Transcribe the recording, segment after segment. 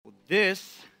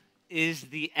This is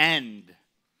the end.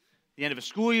 The end of a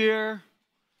school year,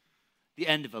 the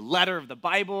end of a letter of the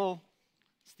Bible.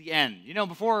 It's the end. You know,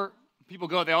 before people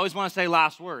go, they always want to say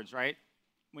last words, right?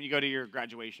 When you go to your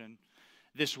graduation.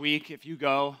 This week, if you're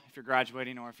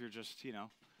graduating, or if you're just,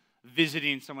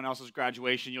 visiting someone else's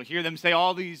graduation, you'll hear them say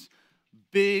all these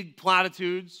big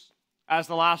platitudes as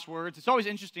the last words. It's always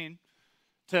interesting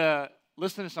to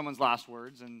listen to someone's last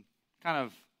words and kind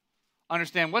of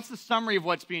understand what's the summary of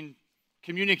what's being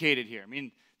communicated here. I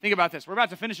mean, think about this. We're about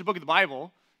to finish a book of the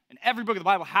Bible, and every book of the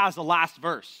Bible has the last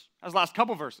verse, has the last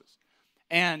couple verses.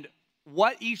 And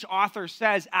what each author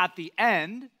says at the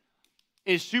end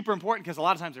is super important because a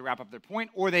lot of times they wrap up their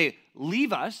point or they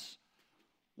leave us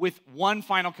with one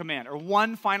final command or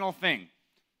one final thing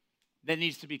that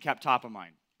needs to be kept top of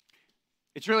mind.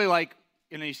 It's really like,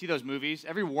 you see those movies.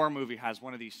 Every war movie has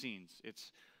one of these scenes.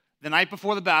 It's the night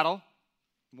before the battle.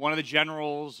 One of the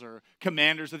generals or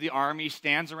commanders of the army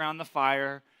stands around the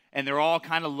fire, and they're all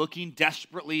kind of looking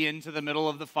desperately into the middle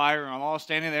of the fire, and all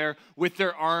standing there with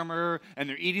their armor, and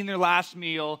they're eating their last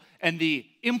meal, and the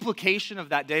implication of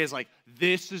that day is like,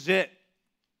 this is it.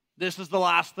 This is the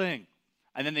last thing.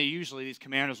 And then these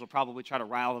commanders will probably try to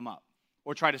rile them up,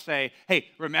 or try to say, hey,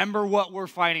 remember what we're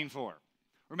fighting for.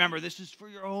 Remember, this is for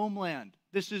your homeland.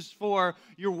 This is for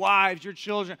your wives, your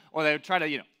children, or they would try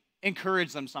to,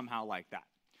 encourage them somehow like that.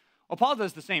 Well, Paul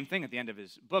does the same thing at the end of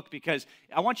his book, because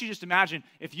I want you to just imagine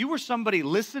if you were somebody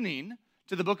listening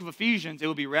to the book of Ephesians, it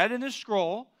would be read in this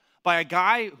scroll by a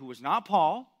guy who was not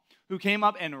Paul, who came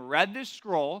up and read this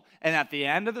scroll, and at the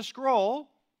end of the scroll,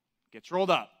 gets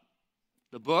rolled up.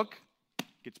 The book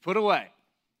gets put away,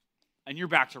 and you're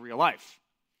back to real life.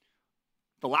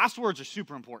 The last words are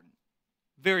super important,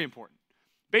 very important.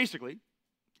 Basically,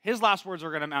 his last words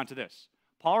are going to amount to this.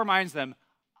 Paul reminds them,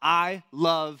 I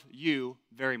love you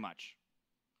very much.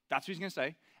 That's what he's going to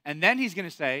say. And then he's going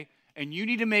to say, and you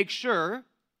need to make sure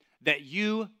that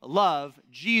you love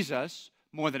Jesus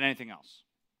more than anything else.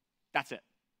 That's it.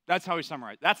 That's how he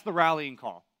summarized. That's the rallying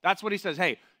call. That's what he says.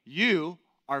 Hey, you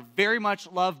are very much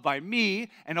loved by me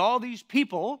and all these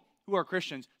people who are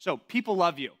Christians. So people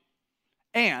love you.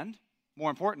 And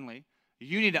more importantly,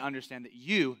 you need to understand that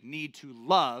you need to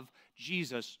love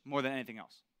Jesus more than anything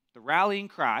else. The rallying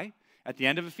cry at the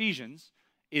end of Ephesians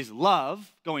is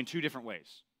love going two different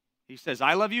ways. He says,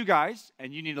 I love you guys,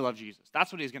 and you need to love Jesus.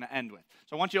 That's what he's going to end with.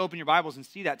 So I want you to open your Bibles and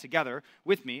see that together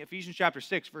with me. Ephesians chapter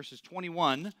 6, verses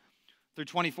 21 through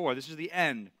 24. This is the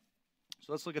end.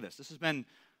 So let's look at this. This has been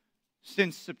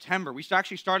since September. We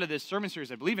actually started this sermon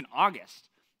series, I believe, in August.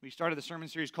 We started the sermon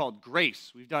series called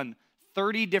Grace. We've done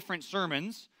 30 different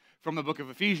sermons from the book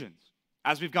of Ephesians.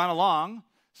 As we've gone along,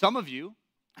 some of you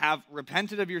have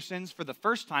repented of your sins for the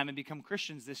first time and become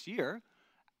Christians this year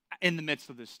in the midst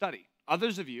of this study.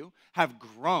 Others of you have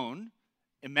grown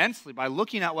immensely by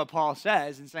looking at what Paul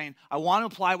says and saying, I want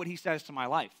to apply what he says to my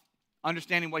life,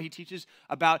 understanding what he teaches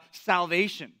about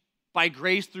salvation by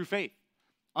grace through faith,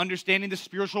 understanding the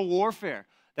spiritual warfare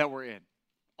that we're in,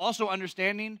 also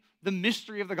understanding the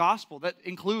mystery of the gospel that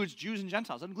includes Jews and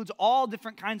Gentiles. That includes all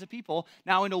different kinds of people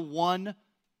now into one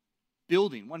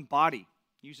building, one body.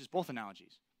 He uses both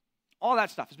analogies. All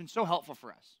that stuff has been so helpful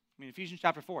for us. I mean, Ephesians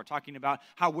chapter 4, talking about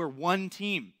how we're one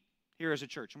team here as a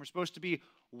church, and we're supposed to be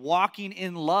walking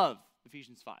in love,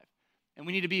 Ephesians 5. And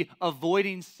we need to be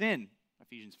avoiding sin,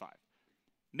 Ephesians 5.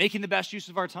 Making the best use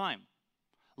of our time.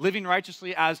 Living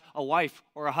righteously as a wife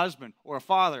or a husband or a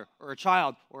father or a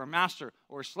child or a master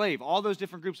or a slave. All those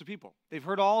different groups of people. They've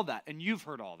heard all that, and you've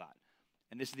heard all that.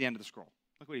 And this is the end of the scroll.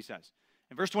 Look what he says.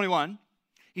 In verse 21,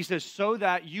 he says, so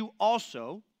that you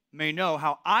also may know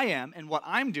how I am and what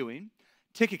I'm doing,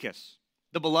 Tychicus,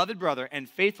 the beloved brother and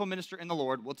faithful minister in the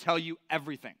Lord, will tell you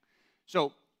everything.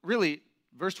 So really,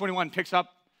 verse 21 picks up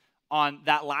on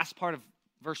that last part of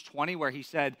verse 20 where he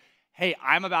said, hey,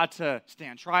 I'm about to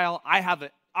stand trial. I have an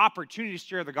opportunity to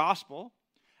share the gospel.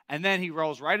 And then he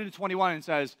rolls right into 21 and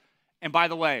says, and by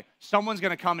the way, someone's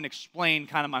going to come and explain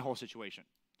kind of my whole situation.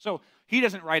 So he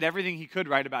doesn't write everything he could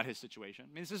write about his situation.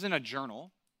 I mean, this isn't a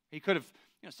journal. He could have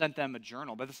sent them a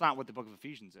journal, but that's not what the book of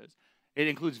Ephesians is. It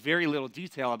includes very little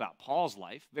detail about Paul's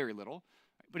life, very little.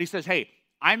 But he says, hey,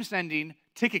 I'm sending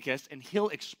Tychicus, and he'll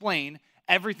explain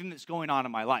everything that's going on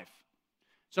in my life.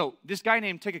 So this guy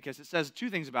named Tychicus, it says two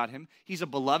things about him. He's a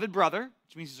beloved brother,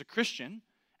 which means he's a Christian,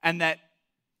 and that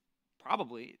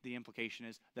probably the implication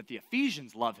is that the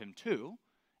Ephesians love him too,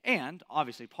 and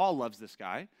obviously Paul loves this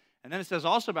guy. And then it says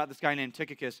also about this guy named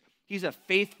Tychicus, he's a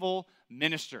faithful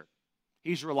minister.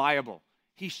 He's reliable.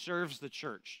 He serves the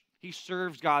church. He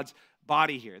serves God's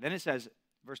body here. Then it says,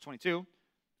 verse 22,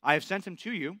 I have sent him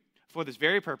to you for this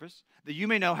very purpose, that you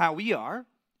may know how we are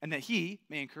and that he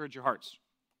may encourage your hearts.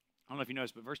 I don't know if you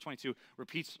noticed, but verse 22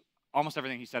 repeats almost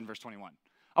everything he said in verse 21.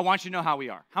 I want you to know how we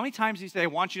are. How many times did he say, I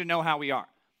want you to know how we are?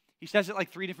 He says it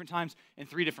like 3 different times in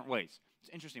 3 different ways. It's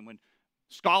interesting. When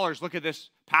scholars look at this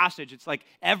passage, it's like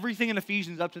everything in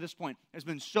Ephesians up to this point has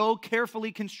been so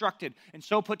carefully constructed and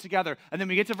so put together. And then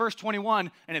we get to verse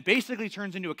 21, and it basically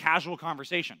turns into a casual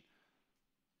conversation.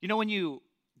 You know when you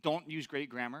don't use great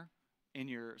grammar in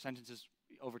your sentences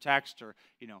over text, or,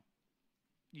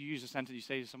 you use a sentence, you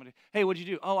say to somebody, hey, what'd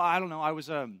you do? Oh, I don't know. I was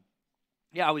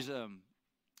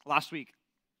last week.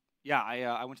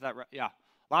 I went to that,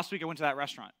 last week I went to that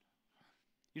restaurant.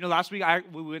 Last week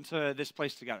we went to this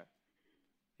place together.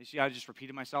 You see, I just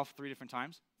repeated myself 3 different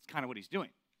times. It's kind of what he's doing.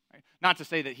 Right? Not to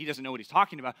say that he doesn't know what he's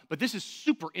talking about, but this is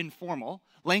super informal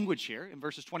language here in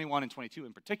verses 21 and 22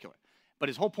 in particular. But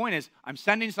his whole point is, I'm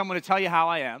sending someone to tell you how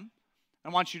I am. I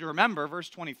want you to remember, verse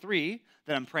 23,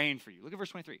 that I'm praying for you. Look at verse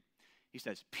 23. He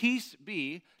says, peace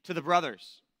be to the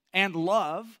brothers and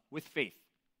love with faith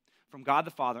from God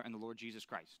the Father and the Lord Jesus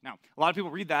Christ. Now, a lot of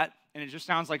people read that, and it just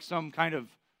sounds like some kind of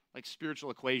like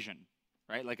spiritual equation,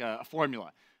 right? Like a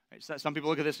formula. Right? So some people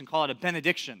look at this and call it a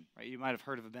benediction, right? You might have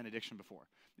heard of a benediction before.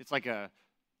 It's like a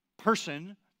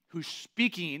person who's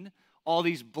speaking all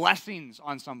these blessings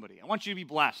on somebody. I want you to be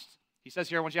blessed. He says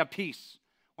here, I want you to have peace.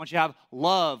 I want you to have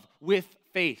love with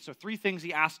faith. So 3 things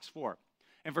he asks for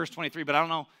in verse 23. But I don't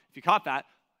know if you caught that.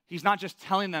 He's not just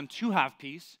telling them to have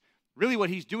peace. Really what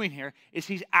he's doing here is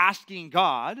he's asking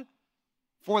God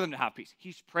for them to have peace.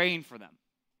 He's praying for them.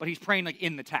 But he's praying like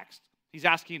in the text. He's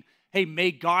asking, hey,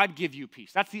 may God give you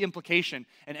peace. That's the implication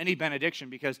in any benediction,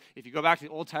 because if you go back to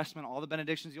the Old Testament, all the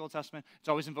benedictions of the Old Testament, it's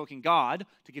always invoking God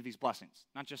to give these blessings.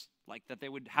 Not just like that they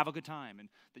would have a good time and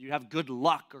that you'd have good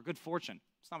luck or good fortune.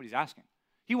 That's not what he's asking.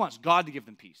 He wants God to give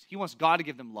them peace. He wants God to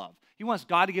give them love. He wants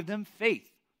God to give them faith.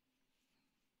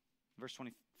 Verse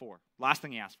 24, last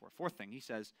thing he asked for. 4th thing, he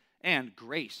says, and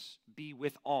grace be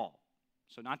with all.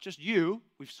 So not just you.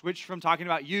 We've switched from talking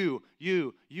about you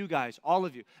guys, all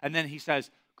of you. And then he says,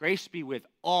 grace be with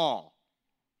all.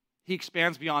 He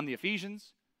expands beyond the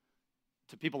Ephesians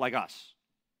to people like us.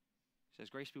 He says,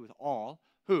 grace be with all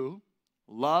who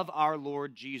love our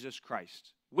Lord Jesus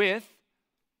Christ with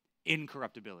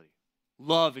incorruptibility.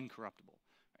 Love incorruptible.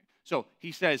 So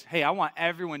he says, hey, I want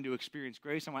everyone to experience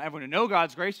grace. I want everyone to know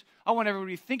God's grace. I want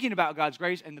everybody thinking about God's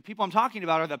grace. And the people I'm talking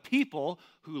about are the people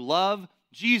who love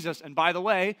Jesus. And by the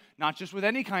way, not just with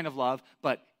any kind of love,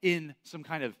 but in some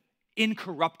kind of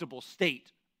incorruptible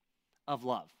state of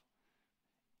love.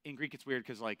 In Greek, it's weird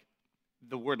because like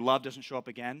the word love doesn't show up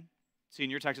again. See, in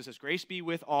your text, it says, grace be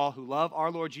with all who love our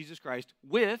Lord Jesus Christ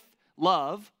with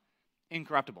love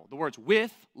incorruptible. The words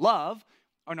with love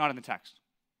are not in the text.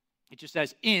 It just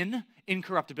says in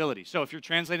incorruptibility. So if you're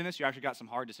translating this, you actually got some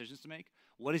hard decisions to make.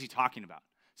 What is he talking about?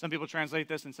 Some people translate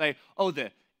this and say, oh, the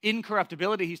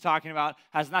incorruptibility he's talking about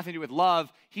has nothing to do with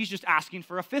love. He's just asking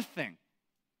for a 5th thing,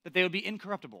 that they would be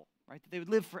incorruptible, right? That they would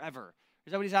live forever.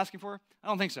 Is that what he's asking for? I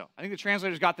don't think so. I think the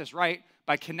translators got this right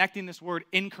by connecting this word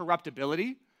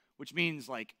incorruptibility, which means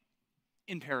like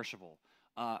imperishable,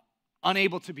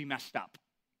 unable to be messed up,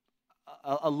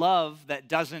 a love that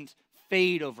doesn't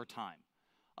fade over time,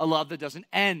 a love that doesn't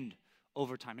end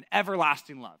over time, an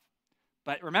everlasting love.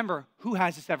 But remember, who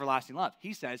has this everlasting love?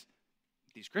 He says,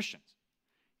 these Christians.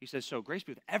 He says, so grace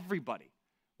be with everybody,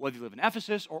 whether you live in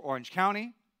Ephesus or Orange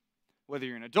County, whether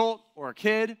you're an adult or a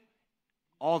kid,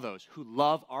 all those who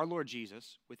love our Lord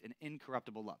Jesus with an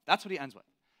incorruptible love. That's what he ends with.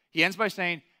 He ends by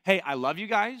saying, hey, I love you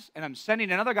guys, and I'm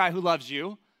sending another guy who loves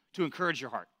you to encourage your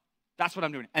heart. That's what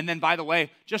I'm doing. And then, by the way,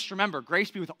 just remember,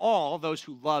 grace be with all those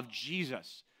who love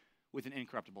Jesus with an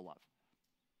incorruptible love.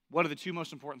 What are the 2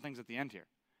 most important things at the end here?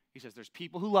 He says there's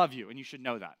people who love you, and you should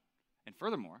know that. And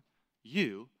furthermore,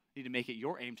 you need to make it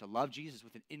your aim to love Jesus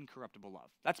with an incorruptible love.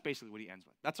 That's basically what he ends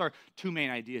with. That's our 2 main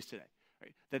ideas today.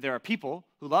 Right? That there are people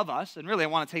who love us, and really I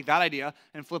want to take that idea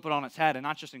and flip it on its head and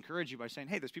not just encourage you by saying,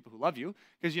 hey, there's people who love you,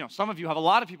 because some of you have a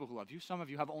lot of people who love you, some of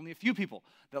you have only a few people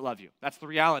that love you. That's the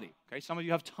reality. Okay? Some of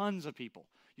you have tons of people.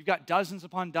 You've got dozens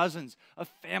upon dozens of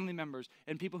family members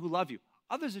and people who love you.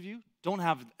 Others of you don't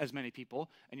have as many people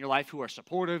in your life who are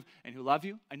supportive and who love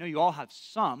you. I know you all have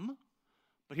some,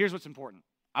 but here's what's important.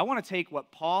 I want to take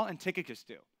what Paul and Tychicus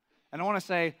do, and I want to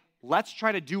say, let's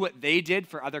try to do what they did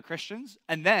for other Christians,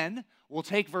 and then we'll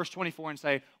take verse 24 and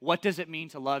say, what does it mean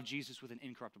to love Jesus with an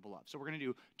incorruptible love? So we're going to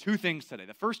do 2 things today.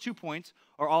 The first 2 points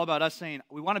are all about us saying,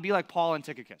 we want to be like Paul and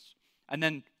Tychicus. And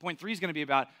then point 3 is going to be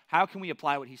about how can we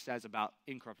apply what he says about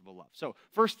incorruptible love. So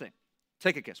first thing,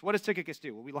 Tychicus. What does Tychicus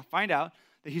do? Well, we find out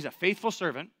that he's a faithful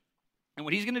servant, and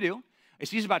what he's going to do is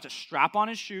he's about to strap on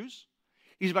his shoes,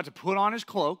 he's about to put on his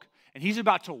cloak, and he's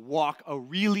about to walk a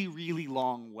really, really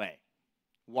long way.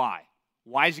 Why?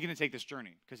 Why is he going to take this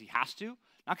journey? Because he has to?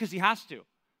 Not because he has to.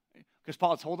 Because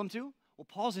Paul told him to? Well,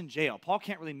 Paul's in jail. Paul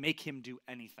can't really make him do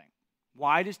anything.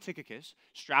 Why does Tychicus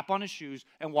strap on his shoes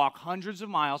and walk hundreds of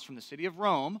miles from the city of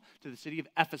Rome to the city of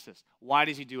Ephesus? Why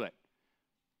does he do it?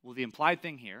 Well, the implied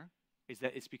thing here is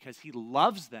that it's because he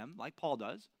loves them, like Paul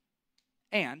does,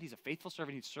 and he's a faithful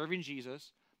servant. He's serving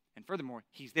Jesus, and furthermore,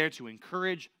 he's there to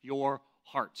encourage your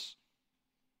hearts.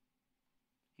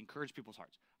 Encourage people's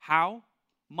hearts. How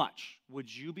much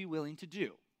would you be willing to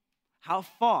do? How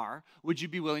far would you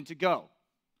be willing to go?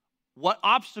 What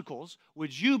obstacles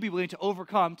would you be willing to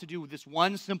overcome to do this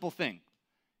one simple thing?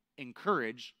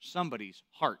 Encourage somebody's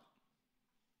heart.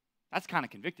 That's kind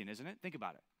of convicting, isn't it? Think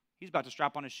about it. He's about to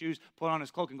strap on his shoes, put on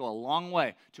his cloak, and go a long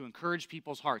way to encourage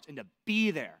people's hearts and to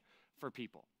be there for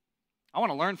people. I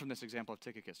want to learn from this example of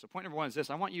Tychicus. So point number one is this.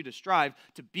 I want you to strive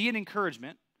to be an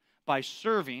encouragement by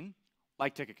serving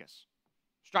like Tychicus.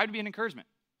 Strive to be an encouragement.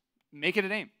 Make it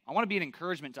an aim. I want to be an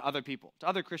encouragement to other people, to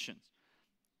other Christians.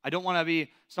 I don't want to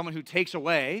be someone who takes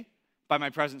away by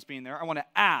my presence being there. I want to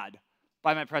add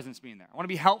by my presence being there. I want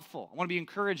to be helpful. I want to be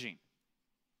encouraging.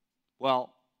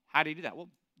 Well, how do you do that? Well,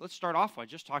 let's start off by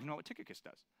just talking about what Tychicus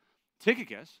does.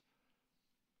 Tychicus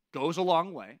goes a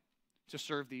long way to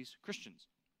serve these Christians.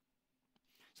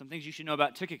 Some things you should know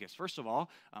about Tychicus. First of all,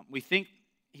 we think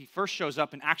he first shows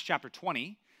up in Acts chapter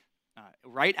 20,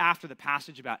 right after the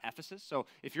passage about Ephesus. So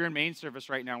if you're in main service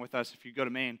right now with us, if you go to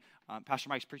main, Pastor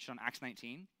Mike's preaching on Acts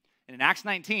 19. And in Acts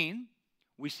 19,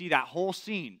 we see that whole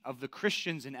scene of the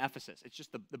Christians in Ephesus. It's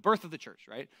just the birth of the church,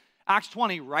 right? Acts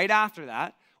 20, right after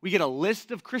that, we get a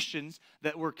list of Christians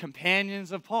that were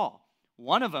companions of Paul.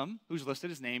 One of them, who's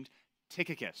listed, is named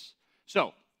Tychicus.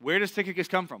 So where does Tychicus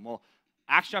come from? Well,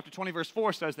 Acts chapter 20, verse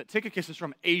 4 says that Tychicus is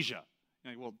from Asia.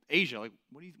 You're like, well, Asia, like,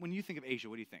 when you think of Asia,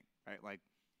 what do you think, right? Like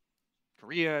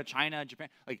Korea, China, Japan.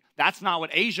 Like, that's not what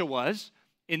Asia was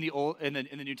in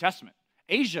the New Testament.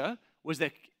 Asia was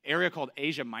the area called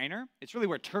Asia Minor. It's really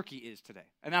where Turkey is today,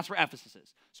 and that's where Ephesus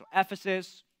is. So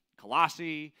Ephesus,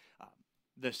 Colossae,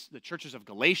 the churches of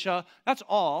Galatia, that's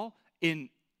all in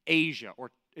Asia,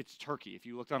 or it's Turkey. If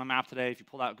you looked on a map today, if you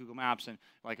pulled out Google Maps and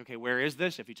like, okay, where is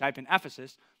this? If you type in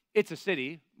Ephesus, it's a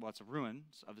city. Well, it's a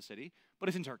ruins of the city, but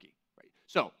it's in Turkey, right?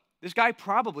 So this guy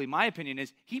probably, my opinion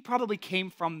is, he probably came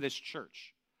from this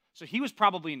church. So he was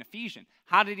probably an Ephesian.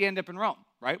 How did he end up in Rome,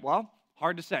 right? Well,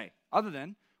 hard to say, other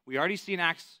than we already see in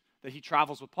Acts that he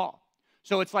travels with Paul.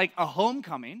 So it's like a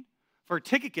homecoming for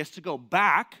Tychicus to go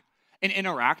back and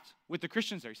interact with the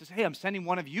Christians there. He says, hey, I'm sending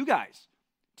one of you guys,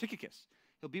 Tychicus.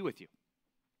 He'll be with you.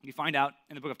 You find out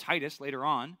in the book of Titus later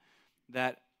on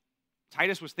that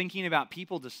Titus was thinking about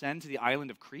people to send to the island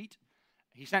of Crete.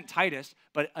 He sent Titus,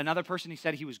 but another person he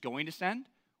said he was going to send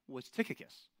was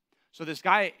Tychicus. So this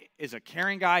guy is a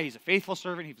caring guy. He's a faithful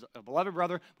servant. He's a beloved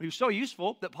brother. But he was so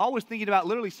useful that Paul was thinking about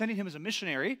literally sending him as a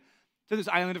missionary to this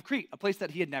island of Crete, a place that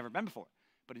he had never been before.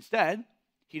 But instead,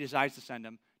 he decides to send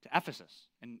him to Ephesus.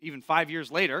 And even 5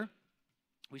 years later,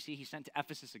 we see he's sent to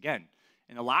Ephesus again.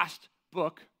 In the last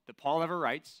book that Paul ever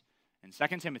writes, in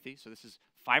 2 Timothy, so this is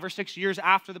 5 or 6 years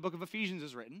after the book of Ephesians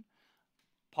is written,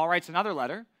 Paul writes another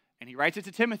letter, and he writes it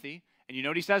to Timothy, and you know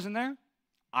what he says in there?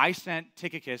 I sent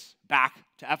Tychicus back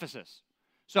to Ephesus.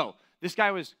 So this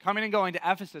guy was coming and going to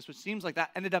Ephesus, which seems like that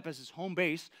ended up as his home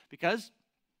base because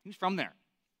he was from there,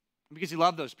 and because he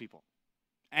loved those people.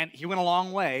 And he went a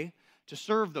long way to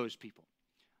serve those people.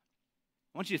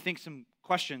 I want you to think some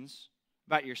questions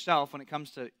about yourself when it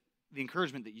comes to the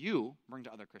encouragement that you bring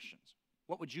to other Christians.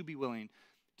 What would you be willing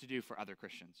to do for other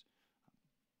Christians?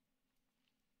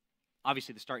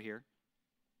 Obviously, the start here,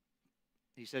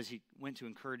 he says he went to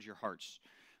encourage your hearts.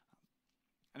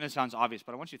 And this sounds obvious,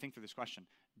 but I want you to think through this question.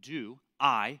 Do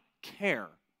I care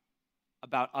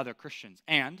about other Christians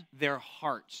and their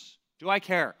hearts? Do I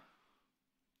care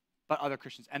about other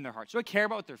Christians and their hearts? Do I care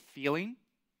about what they're feeling?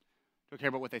 Do I care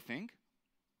about what they think?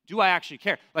 Do I actually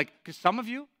care? Like, because some of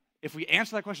you, if we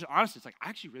answer that question honestly, it's like, I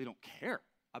actually really don't care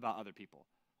about other people.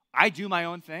 I do my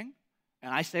own thing,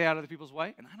 and I stay out of other people's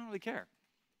way, and I don't really care.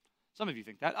 Some of you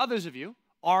think that. Others of you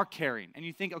are caring, and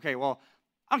you think, okay, well,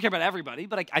 I don't care about everybody,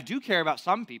 but I do care about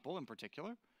some people in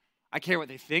particular. I care what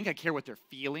they think. I care what they're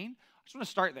feeling. I just want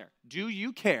to start there. Do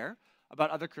you care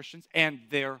about other Christians and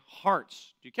their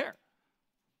hearts? Do you care?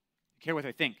 You care what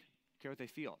they think. You care what they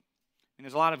feel. And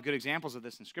there's a lot of good examples of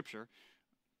this in Scripture.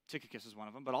 Tychicus is one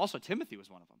of them, but also Timothy was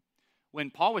one of them. When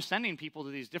Paul was sending people to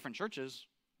these different churches,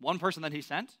 one person that he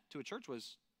sent to a church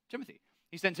was Timothy.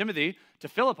 He sent Timothy to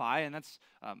Philippi, and that's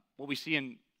what we see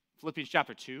in Philippians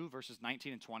chapter 2, verses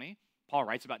 19 and 20. Paul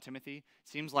writes about Timothy. It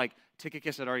seems like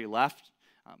Tychicus had already left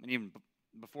And even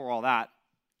before all that,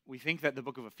 we think that the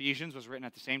book of Ephesians was written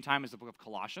at the same time as the book of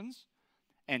Colossians,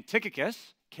 and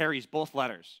Tychicus carries both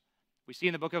letters. We see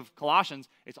in the book of Colossians,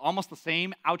 it's almost the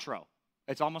same outro.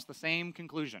 It's almost the same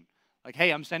conclusion. Like,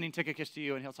 hey, I'm sending Tychicus to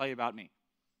you, and he'll tell you about me.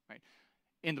 Right?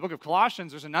 In the book of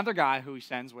Colossians, there's another guy who he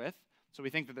sends with, so we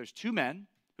think that there's two men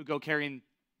who go carrying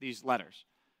these letters,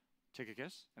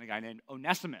 Tychicus and a guy named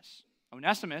Onesimus.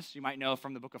 Onesimus, you might know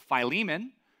from the book of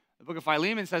Philemon. The book of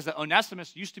Philemon says that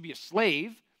Onesimus used to be a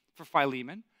slave for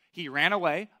Philemon. He ran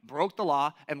away, broke the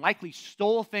law, and likely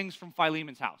stole things from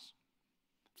Philemon's house.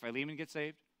 Philemon gets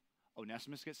saved.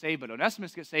 Onesimus gets saved, but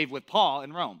Onesimus gets saved with Paul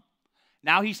in Rome.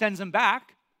 Now he sends him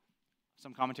back.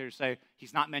 Some commentators say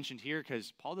he's not mentioned here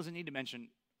because Paul doesn't need to mention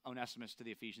Onesimus to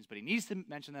the Ephesians, but he needs to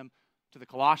mention them to the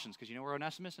Colossians, because you know where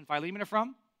Onesimus and Philemon are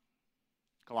from?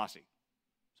 Colossae.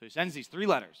 So he sends these three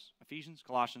letters, Ephesians,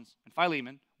 Colossians, and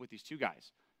Philemon, with these two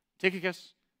guys,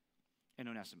 Tychicus and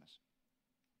Onesimus.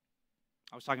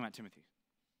 I was talking about Timothy.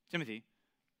 Timothy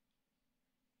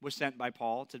was sent by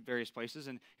Paul to various places,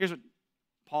 and here's what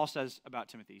Paul says about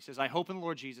Timothy. He says, I hope in the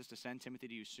Lord Jesus to send Timothy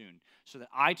to you soon, so that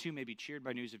I too may be cheered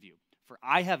by news of you. For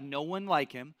I have no one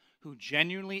like him who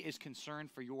genuinely is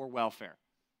concerned for your welfare.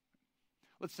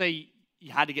 Let's say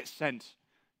you had to get sent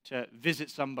to visit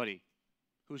somebody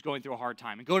who's going through a hard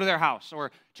time and go to their house,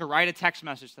 or to write a text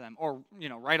message to them, or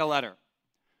write a letter.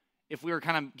 If we were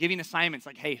kind of giving assignments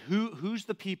like, hey, who's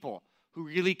the people who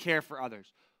really care for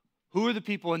others? Who are the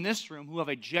people in this room who have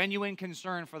a genuine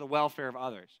concern for the welfare of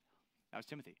others? That was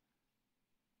Timothy.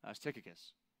 That was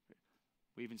Tychicus.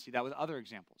 We even see that with other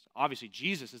examples. Obviously,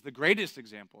 Jesus is the greatest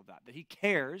example of that he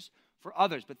cares for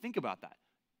others. But think about that.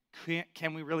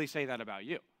 Can we really say that about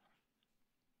you?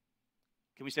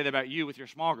 Can we say that about you with your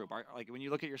small group? Like when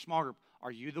you look at your small group,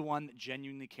 are you the one that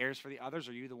genuinely cares for the others?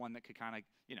 Or are you the one that could kind of,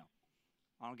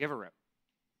 I don't give a rip.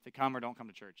 If they come or don't come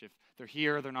to church. If they're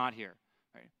here or they're not here.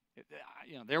 Right?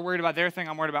 They're worried about their thing,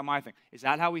 I'm worried about my thing. Is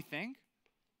that how we think?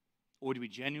 Or do we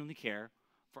genuinely care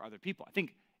for other people? I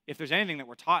think if there's anything that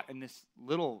we're taught in this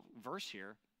little verse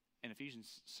here in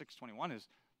Ephesians 6:21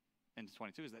 and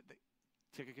 22 is that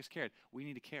Tychicus cared. We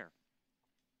need to care.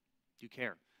 Do you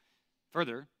care?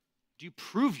 Further, do you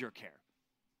prove your care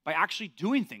by actually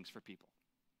doing things for people?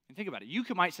 And think about it. You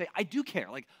might say, I do care.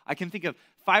 Like, I can think of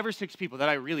 5 or 6 people that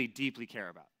I really deeply care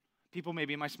about. People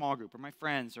maybe in my small group or my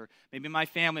friends or maybe my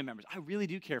family members. I really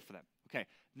do care for them. Okay,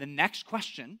 the next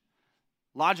question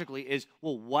logically is,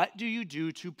 well, what do you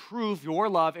do to prove your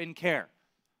love and care?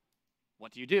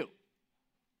 What do you do?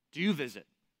 Do you visit?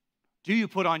 Do you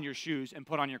put on your shoes and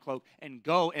put on your cloak and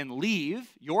go and leave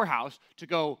your house to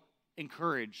go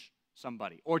encourage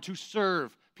somebody or to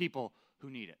serve people who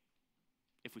need it?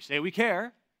 If we say we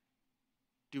care,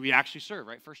 do we actually serve,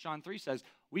 right? 1 John 3 says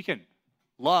we can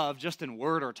love just in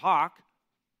word or talk,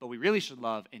 but we really should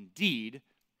love in deed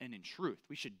and in truth.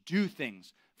 We should do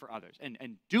things for others. And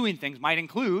doing things might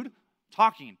include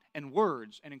talking and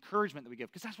words and encouragement that we give,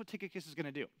 because that's what Tychicus is going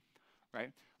to do,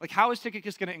 right? Like, how is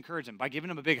Tychicus going to encourage him? By giving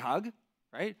him a big hug,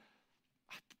 right?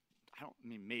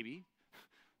 Maybe.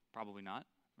 Probably not.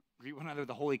 Greet one another with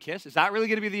a holy kiss. Is that really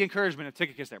going to be the encouragement of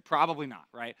Tychicus there? Probably not,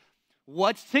 right?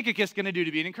 What's Tychicus going to do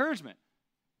to be an encouragement?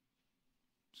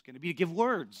 It's going to be to give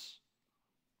words.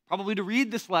 Probably to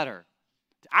read this letter.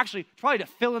 Probably to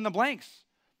fill in the blanks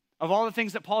of all the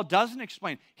things that Paul doesn't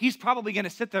explain. He's probably going to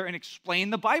sit there and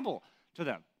explain the Bible to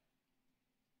them.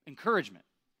 Encouragement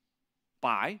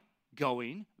by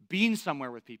going, being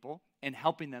somewhere with people, and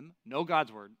helping them know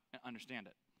God's word and understand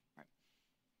it. Right?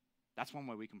 That's one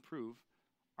way we can prove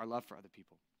our love for other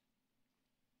people.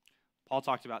 Paul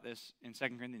talked about this in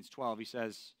 2 Corinthians 12. He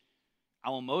says,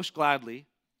 I will most gladly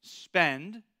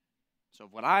spend, so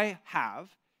what I have,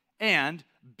 and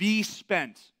be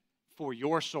spent for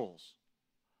your souls.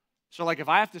 So like if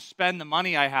I have to spend the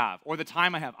money I have or the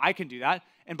time I have, I can do that.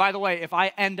 And by the way, if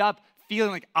I end up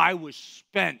feeling like I was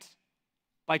spent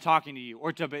by talking to you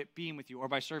or to being with you or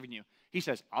by serving you, he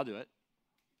says, I'll do it.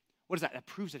 What is that? That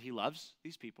proves that he loves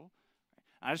these people.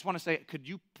 I just want to say, could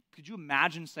you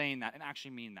imagine saying that and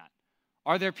actually mean that?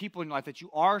 Are there people in your life that you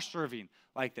are serving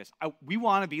like this? We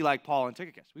want to be like Paul and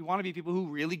Tychicus. We want to be people who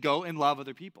really go and love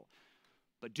other people.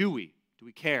 But do we? Do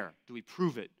we care? Do we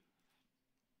prove it?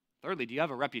 Thirdly, do you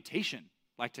have a reputation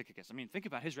like Tychicus? Think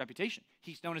about his reputation.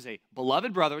 He's known as a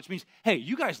beloved brother, which means, hey,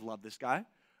 you guys love this guy.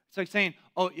 It's like saying,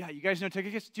 oh, yeah, you guys know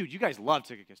Tychicus? Dude, you guys love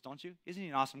Tychicus, don't you? Isn't he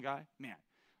an awesome guy? Man,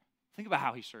 think about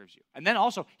how he serves you. And then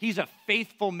also, he's a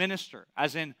faithful minister,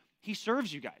 as in he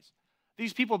serves you guys.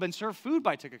 These people have been served food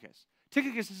by Tychicus.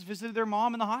 Tychicus has visited their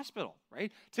mom in the hospital,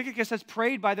 right? Tychicus has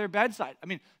prayed by their bedside.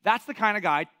 That's the kind of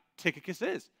guy Tychicus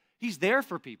is. He's there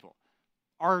for people.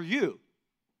 Are you?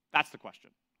 That's the question,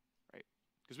 right?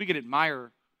 Because we could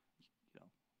admire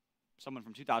someone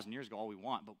from 2,000 years ago all we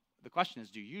want, but the question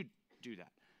is, do you do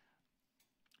that?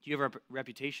 Do you have a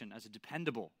reputation as a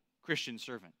dependable Christian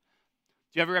servant?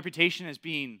 Do you have a reputation as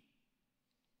being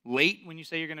late when you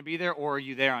say you're going to be there, or are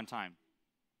you there on time?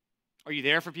 Are you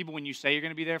there for people when you say you're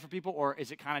going to be there for people, or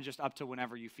is it kind of just up to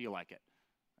whenever you feel like it?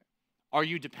 Are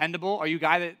you dependable? Are you a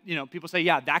guy that, people say,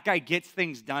 yeah, that guy gets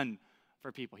things done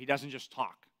for people. He doesn't just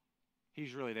talk.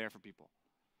 He's really there for people.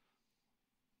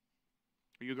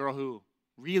 Are you a girl who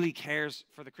really cares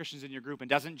for the Christians in your group and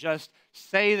doesn't just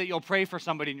say that you'll pray for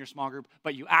somebody in your small group,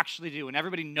 but you actually do, and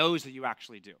everybody knows that you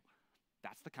actually do?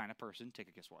 That's the kind of person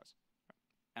Tychicus was.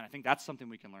 And I think that's something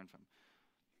we can learn from.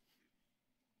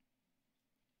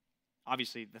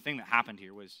 Obviously, the thing that happened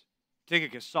here was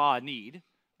Tychicus saw a need.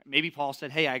 Maybe Paul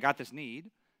said, hey, I got this need.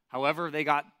 However, they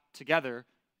got together,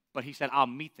 but he said, I'll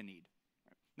meet the need.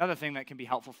 Another thing that can be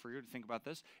helpful for you to think about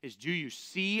this is, do you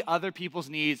see other people's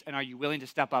needs, and are you willing to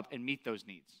step up and meet those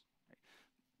needs?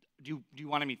 Do you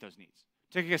want to meet those needs?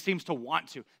 Tychicus seems to want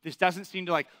to. This doesn't seem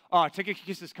to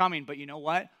Tychicus is coming, but you know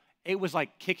what? It was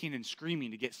like kicking and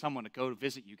screaming to get someone to go to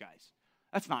visit you guys.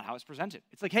 That's not how it's presented.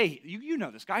 It's like, hey, you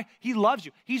know this guy. He loves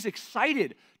you. He's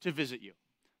excited to visit you.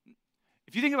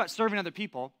 If you think about serving other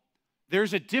people,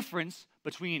 there's a difference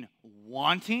between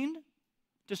wanting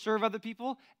to serve other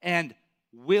people and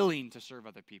willing to serve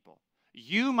other people.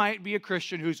 You might be a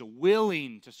Christian who's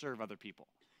willing to serve other people.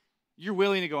 You're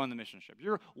willing to go on the mission trip.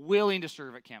 You're willing to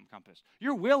serve at Camp Compass.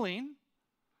 You're willing,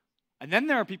 and then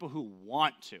there are people who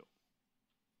want to.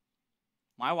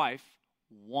 My wife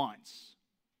wants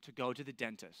to go to the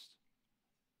dentist.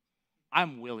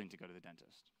 I'm willing to go to the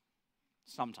dentist.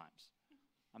 Sometimes.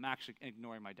 I'm actually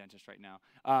ignoring my dentist right now.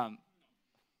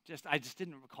 I just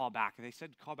didn't call back. They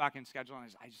said call back and schedule,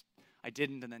 and I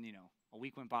didn't, and then a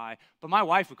week went by. But my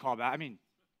wife would call back. I mean,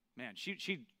 man,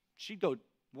 she'd go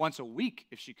once a week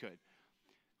if she could.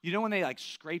 You know when they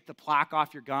scrape the plaque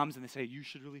off your gums and they say you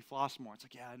should really floss more? It's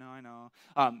like, yeah, I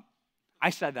know. I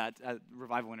said that at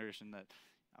Revival Winter Edition, that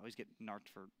I always get narked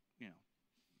for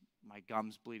my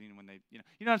gums bleeding when they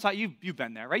it's not, you've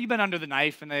been there, right? You've been under the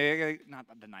knife and they not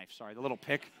the knife, sorry, the little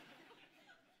pick.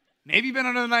 Maybe you've been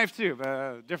under the knife too,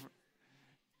 but different.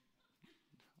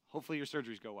 Hopefully your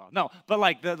surgeries go well. No,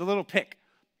 but the little pick.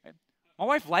 Right? My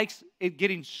wife likes it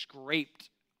getting scraped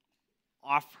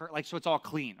off her, so it's all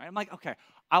clean. Right? I'm like, okay,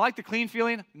 I like the clean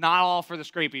feeling, not all for the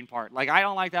scraping part. I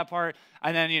don't like that part.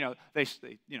 And then they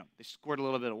squirt a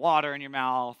little bit of water in your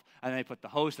mouth, and they put the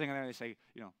hose thing in there. And they say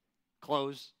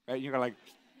close, right? You're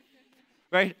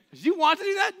right? Do you want to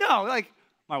do that? No,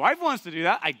 my wife wants to do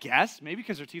that, I guess, maybe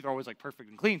because her teeth are always perfect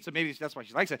and clean, so maybe that's why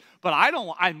she likes it. But I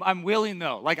don't. I'm willing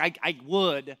though. I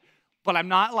would, but I'm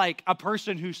not a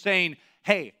person who's saying,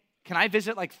 hey, can I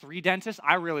visit 3 dentists?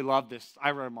 I really love this. I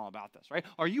read them all about this, right?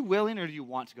 Are you willing, or do you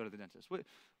want to go to the dentist?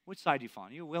 Which side do you fall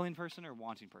on? Are you a willing person or a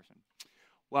wanting person?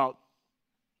 Well,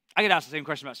 I get asked the same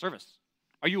question about service.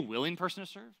 Are you a willing person to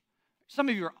serve? Some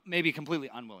of you are maybe completely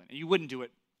unwilling, and you wouldn't do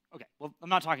it. Okay, well, I'm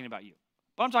not talking about you.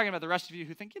 But I'm talking about the rest of you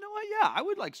who think, you know what, yeah, I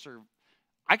would serve.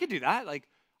 I could do that.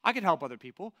 I could help other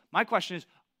people. My question is,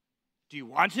 do you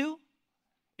want to?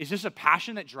 Is this a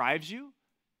passion that drives you?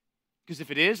 Because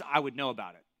if it is, I would know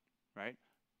about it, right?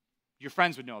 Your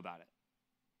friends would know about it.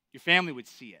 Your family would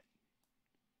see it.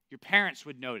 Your parents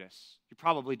would notice. You're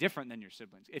probably different than your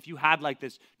siblings. If you had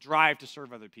this drive to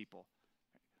serve other people.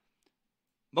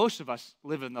 Most of us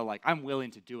live in the I'm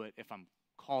willing to do it if I'm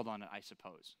called on it, I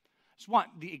suppose. I just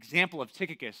want the example of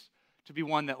Tychicus to be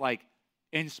one that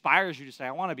inspires you to say,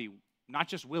 I want to be not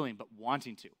just willing, but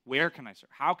wanting to. Where can I serve?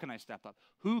 How can I step up?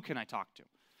 Who can I talk to?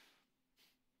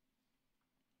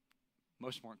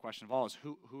 Most important question of all is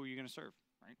who are you going to serve,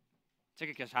 right?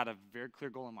 Tychicus had a very clear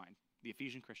goal in mind, the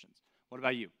Ephesian Christians. What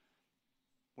about you?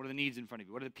 What are the needs in front of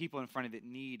you? What are the people in front of you that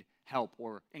need help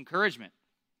or encouragement?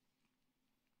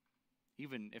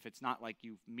 Even if it's not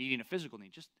you meeting a physical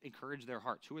need, just encourage their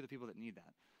hearts. Who are the people that need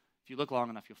that? If you look long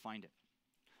enough, you'll find it.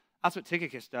 That's what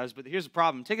Tychicus does, but here's the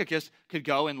problem. Tychicus could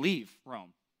go and leave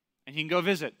Rome, and he can go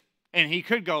visit, and he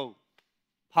could go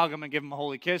hug him and give him a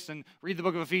holy kiss and read the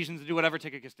book of Ephesians and do whatever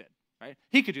Tychicus did, right?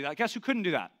 He could do that. Guess who couldn't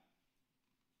do that?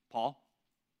 Paul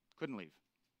couldn't leave.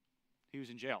 He was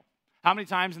in jail. How many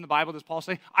times in the Bible does Paul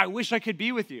say, I wish I could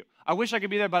be with you. I wish I could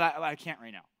be there, but I can't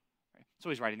right now. So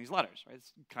he's writing these letters, right?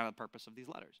 It's kind of the purpose of these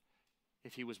letters.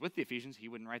 If he was with the Ephesians, he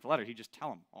wouldn't write the letter. He'd just tell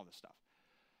them all this stuff.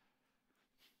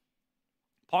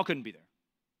 Paul couldn't be there.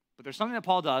 But there's something that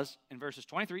Paul does in verses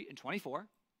 23 and 24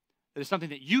 that is something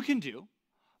that you can do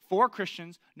for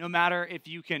Christians no matter if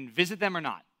you can visit them or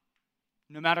not,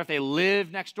 no matter if they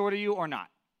live next door to you or not,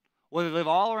 whether they live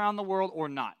all around the world or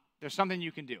not. There's something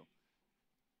you can do,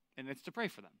 and it's to pray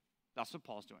for them. That's what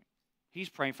Paul's doing. He's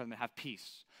praying for them to have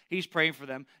peace. He's praying for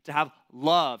them to have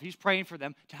love. He's praying for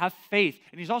them to have faith,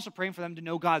 and he's also praying for them to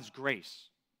know God's grace.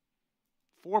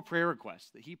 4 prayer requests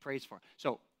that he prays for.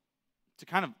 So to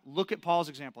kind of look at Paul's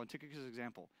example and Tychicus'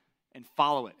 example and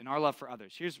follow it in our love for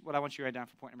others, here's what I want you to write down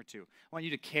for point number 2. I want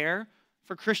you to care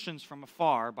for Christians from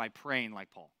afar by praying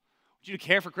like Paul. I want you to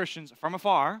care for Christians from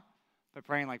afar by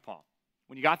praying like Paul.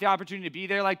 When you got the opportunity to be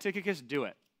there like Tychicus, do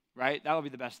it, right? That would be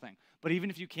the best thing. But even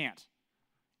if you can't,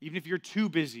 even if you're too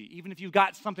busy, even if you've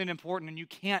got something important and you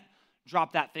can't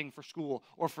drop that thing for school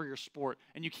or for your sport,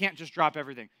 and you can't just drop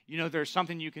everything, there's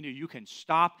something you can do. You can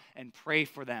stop and pray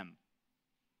for them.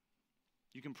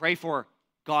 You can pray for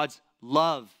God's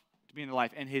love to be in their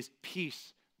life and his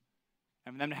peace,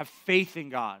 and for them to have faith in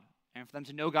God, and for them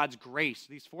to know God's grace.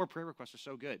 These 4 prayer requests are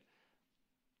so good.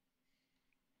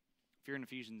 If you're in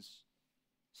Ephesians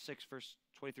 6, verse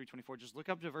 23, 24, just look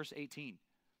up to verse 18.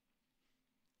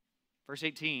 Verse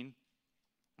 18,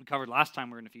 we covered last time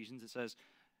we were in Ephesians. It says,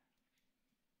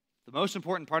 the most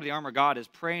important part of the armor of God is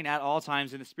praying at all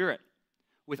times in the Spirit,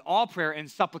 with all prayer and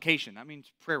supplication. That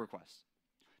means prayer requests.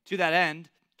 To that end,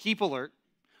 keep alert,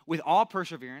 with all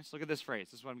perseverance. Look at this phrase.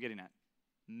 This is what I'm getting at.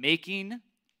 Making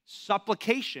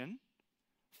supplication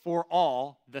for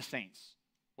all the saints.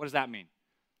 What does that mean?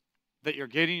 That you're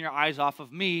getting your eyes off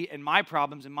of me and my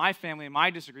problems and my family and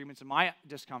my disagreements and my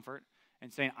discomfort,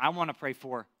 and saying, I want to pray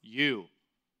for you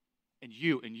and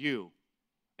you and you,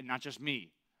 and not just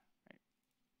me. Right?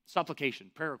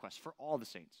 Supplication, prayer requests for all the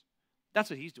saints.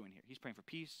 That's what he's doing here. He's praying for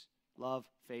peace, love,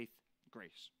 faith,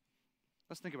 grace.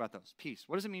 Let's think about those. Peace.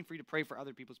 What does it mean for you to pray for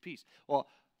other people's peace? Well,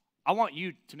 I want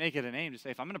you to make it an aim to say,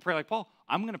 if I'm going to pray like Paul,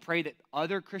 I'm going to pray that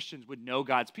other Christians would know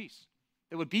God's peace.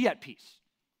 They would be at peace.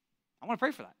 I want to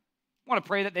pray for that. I want to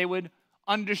pray that they would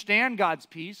understand God's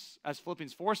peace, as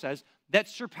Philippians 4 says, that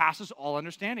surpasses all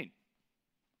understanding.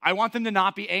 I want them to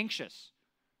not be anxious.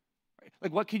 Right?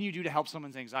 Like, what can you do to help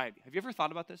someone's anxiety? Have you ever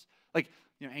thought about this? Like,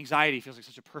 anxiety feels like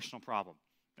such a personal problem.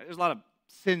 Right? There's a lot of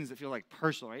sins that feel like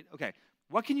personal, right? Okay,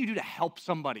 what can you do to help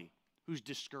somebody who's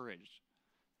discouraged?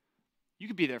 You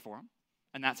could be there for them,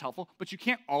 and that's helpful, but you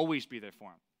can't always be there for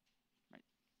them. Right?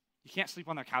 You can't sleep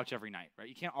on their couch every night, right?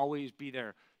 You can't always be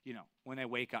there, when they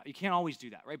wake up. You can't always do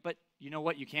that, right? But you know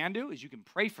what you can do is you can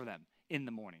pray for them in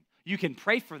the morning. You can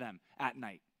pray for them at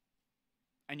night.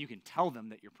 And you can tell them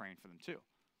that you're praying for them too,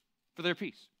 for their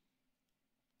peace.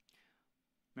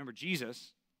 Remember,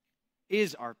 Jesus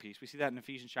is our peace. We see that in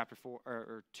Ephesians chapter 4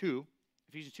 or 2,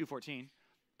 Ephesians 2:14.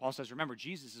 Paul says, remember,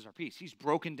 Jesus is our peace. He's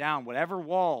broken down whatever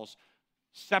walls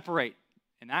separate,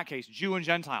 in that case, Jew and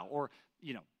Gentile, or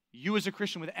you as a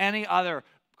Christian with any other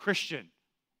Christian,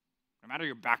 no matter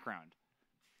your background.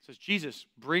 It says Jesus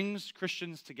brings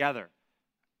Christians together.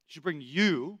 He should bring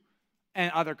you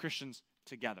and other Christians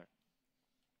together.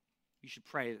 You should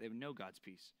pray that they would know God's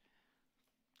peace.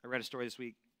 I read a story this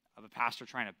week of a pastor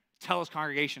trying to tell his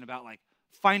congregation about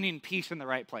finding peace in the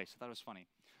right place. I thought it was funny.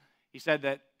 He said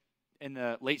that in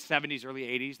the late 70s, early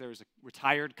 80s, there was a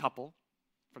retired couple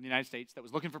from the United States that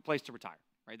was looking for a place to retire.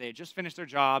 Right? They had just finished their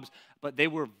jobs, but they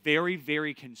were very,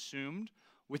 very consumed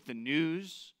with the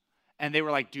news, and they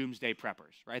were like doomsday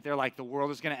preppers. Right? They're like, the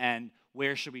world is going to end.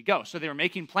 Where should we go? So they were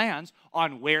making plans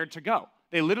on where to go.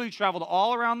 They literally traveled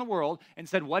all around the world and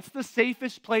said, what's the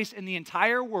safest place in the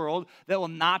entire world that will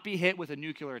not be hit with a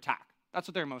nuclear attack? That's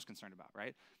what they're most concerned about,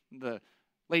 right? In the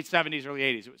late 70s, early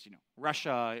 80s, it was,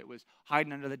 Russia. It was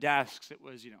hiding under the desks. It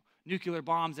was, nuclear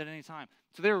bombs at any time.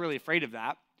 So they were really afraid of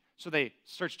that. So they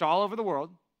searched all over the world,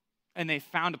 and they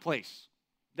found a place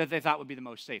that they thought would be the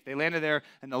most safe. They landed there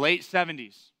in the late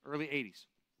 70s, early 80s.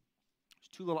 There's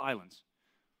 2 little islands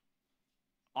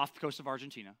off the coast of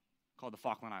Argentina called the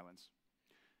Falkland Islands.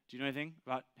 Do you know anything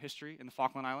about history in the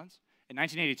Falkland Islands? In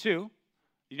 1982,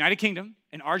 the United Kingdom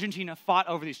and Argentina fought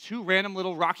over these 2 random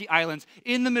little rocky islands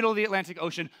in the middle of the Atlantic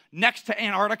Ocean next to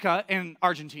Antarctica and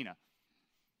Argentina.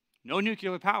 No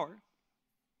nuclear power,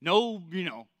 no,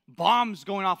 bombs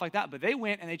going off like that, but they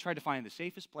went and they tried to find the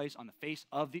safest place on the face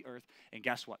of the earth, and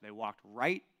guess what? They walked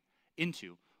right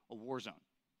into a war zone.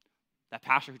 That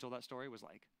pastor who told that story was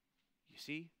like, you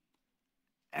see,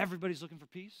 everybody's looking for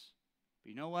peace, but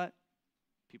you know what?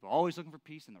 People are always looking for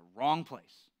peace in the wrong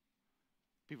place.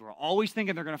 People are always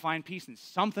thinking they're going to find peace in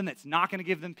something that's not going to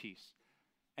give them peace.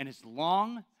 And as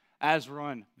long as we're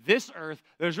on this earth,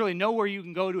 there's really nowhere you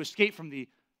can go to escape from the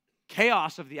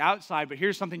chaos of the outside, but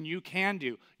here's something you can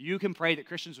do. You can pray that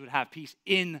Christians would have peace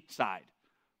inside.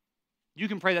 You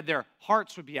can pray that their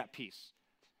hearts would be at peace,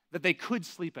 that they could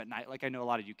sleep at night, like I know a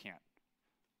lot of you can't.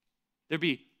 There'd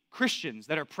be Christians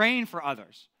that are praying for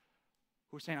others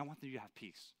who are saying, I want them to have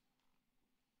peace.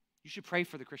 You should pray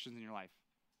for the Christians in your life,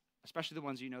 especially the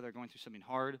ones you know that are going through something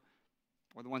hard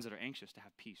or the ones that are anxious to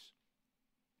have peace.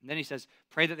 And then he says,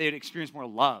 pray that they would experience more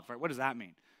love, right? What does that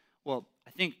mean? Well, I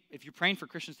think if you're praying for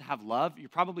Christians to have love, you're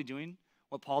probably doing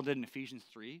what Paul did in Ephesians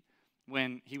 3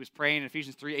 when he was praying in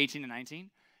Ephesians 3, 18 and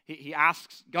 19. He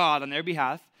asks God on their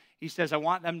behalf, he says, I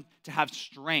want them to have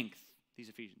strength, these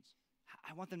Ephesians.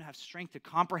 I want them to have strength to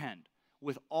comprehend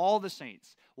with all the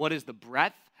saints what is the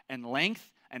breadth and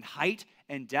length and height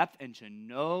and depth, and to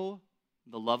know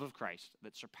the love of Christ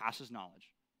that surpasses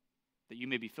knowledge, that you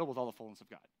may be filled with all the fullness of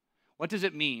God. What does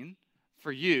it mean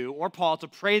for you or Paul to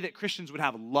pray that Christians would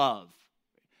have love?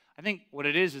 I think what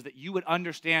it is that you would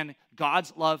understand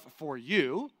God's love for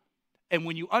you, and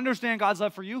when you understand God's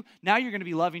love for you, now you're going to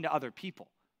be loving to other people.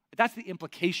 That's the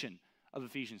implication of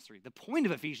Ephesians 3. The point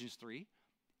of Ephesians 3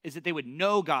 is that they would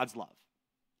know God's love,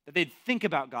 that they'd think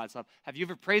about God's love. Have you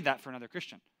ever prayed that for another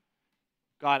Christian?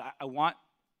 God, I want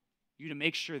you to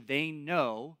make sure they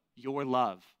know your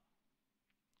love.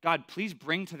 God, please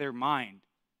bring to their mind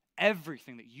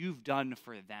everything that you've done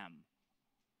for them.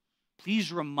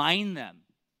 Please remind them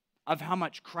of how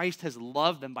much Christ has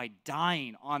loved them by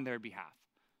dying on their behalf.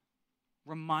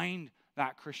 Remind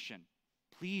that Christian,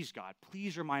 please, God,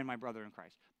 please remind my brother in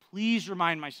Christ. Please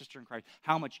remind my sister in Christ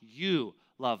how much you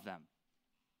love them.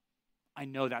 I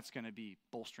know that's going to be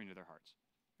bolstering to their hearts.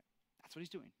 That's what he's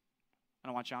doing. And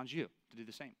I want to challenge you to do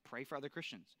the same. Pray for other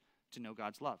Christians to know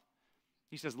God's love.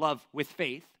 He says love with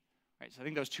faith. Right? So I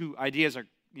think those two ideas are,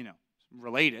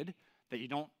 related, that you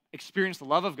don't experience the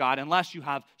love of God unless you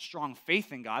have strong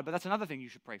faith in God. But that's another thing you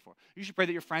should pray for. You should pray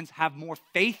that your friends have more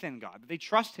faith in God, that they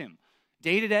trust him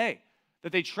day to day,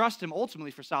 that they trust him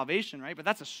ultimately for salvation, right? But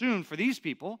that's assumed for these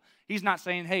people. He's not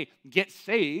saying, hey, get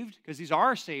saved, because these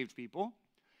are saved people.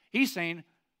 He's saying,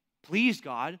 please,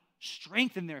 God,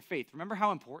 strengthen their faith. Remember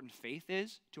how important faith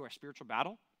is to our spiritual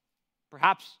battle?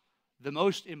 Perhaps the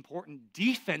most important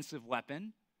defensive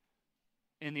weapon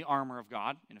in the armor of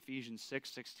God, in Ephesians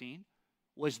 6:16,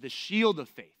 was the shield of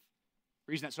faith.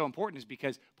 The reason that's so important is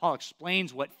because Paul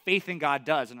explains what faith in God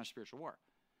does in our spiritual war.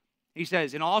 He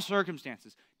says, in all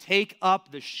circumstances, take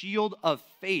up the shield of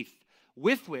faith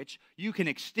with which you can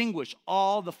extinguish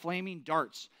all the flaming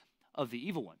darts of the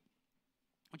evil one.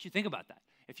 I want you to think about that.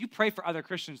 If you pray for other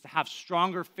Christians to have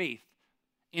stronger faith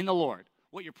in the Lord,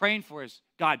 what you're praying for is,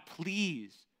 God,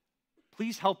 please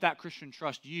help that Christian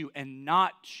trust you and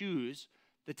not choose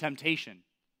the temptation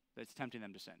that's tempting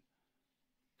them to sin.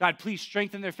 God, please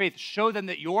strengthen their faith. Show them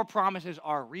that your promises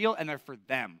are real and they're for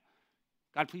them.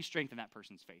 God, please strengthen that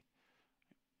person's faith.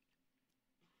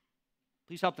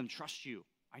 Please help them trust you.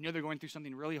 I know they're going through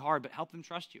something really hard, but help them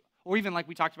trust you. Or even like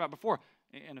we talked about before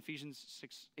in Ephesians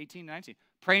 6:18, 19,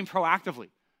 praying proactively.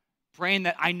 Praying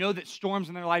that I know that storms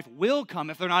in their life will come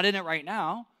if they're not in it right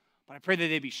now, but I pray that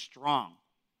they be strong.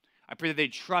 I pray that they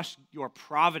trust your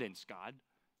providence, God.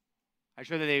 I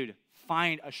pray that they would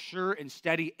find a sure and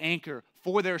steady anchor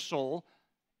for their soul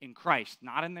in Christ,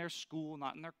 not in their school,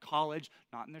 not in their college,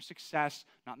 not in their success,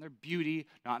 not in their beauty,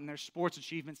 not in their sports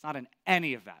achievements, not in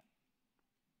any of that.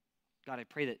 God, I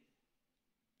pray that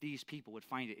these people would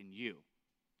find it in you,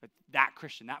 that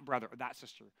Christian, that brother, or that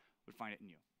sister would find it in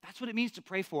you. That's what it means to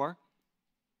pray for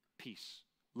peace,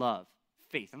 love,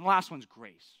 faith. And the last one's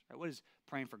grace. Right? What does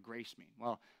praying for grace mean?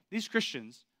 Well, these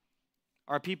Christians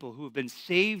are people who have been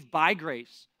saved by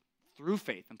grace through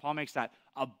faith. And Paul makes that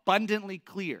abundantly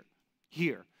clear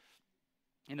here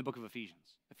in the book of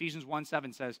Ephesians. Ephesians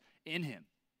 1:7 says, in him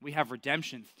we have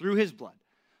redemption through his blood,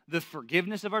 the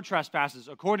forgiveness of our trespasses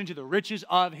according to the riches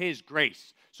of his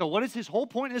grace. So what is his whole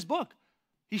point in this book?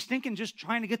 He's thinking, just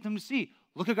trying to get them to see,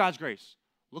 look at God's grace.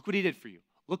 Look what he did for you.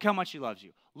 Look how much he loves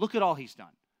you. Look at all he's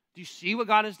done. Do you see what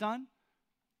God has done?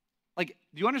 Do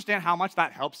you understand how much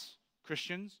that helps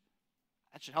Christians?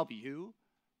 That should help you.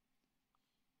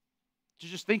 To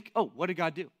just think, oh, what did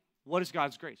God do? What is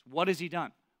God's grace? What has he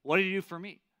done? What did he do for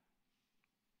me?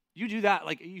 You do that,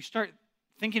 you start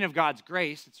thinking of God's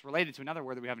grace. It's related to another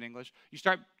word that we have in English. You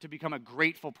start to become a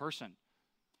grateful person.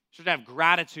 You start to have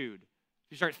gratitude.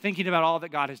 You start thinking about all that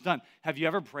God has done. Have you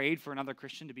ever prayed for another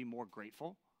Christian to be more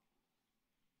grateful?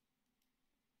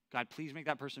 God, please make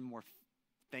that person more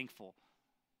thankful.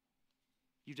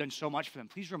 You've done so much for them.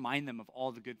 Please remind them of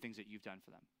all the good things that you've done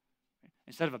for them.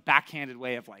 Instead of a backhanded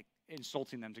way of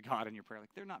insulting them to God in your prayer,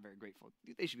 they're not very grateful.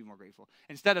 They should be more grateful.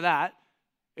 Instead of that,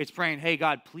 it's praying, hey,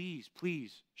 God, please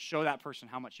show that person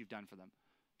how much you've done for them.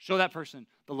 Show that person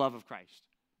the love of Christ.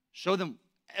 Show them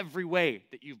every way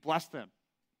that you've blessed them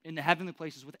in the heavenly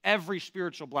places with every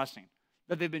spiritual blessing,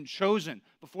 that they've been chosen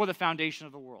before the foundation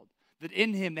of the world, that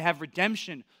in him they have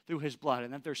redemption through his blood,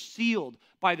 and that they're sealed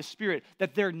by the Spirit,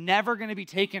 that they're never going to be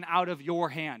taken out of your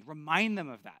hand. Remind them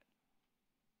of that.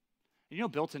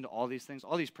 And built into all these things,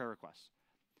 all these prayer requests,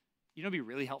 it'd be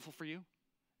really helpful for you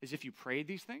is if you prayed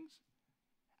these things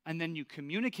and then you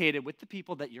communicated with the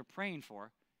people that you're praying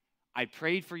for. I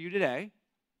prayed for you today,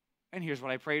 and here's what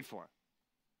I prayed for.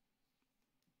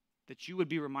 That you would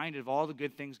be reminded of all the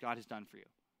good things God has done for you.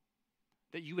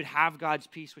 That you would have God's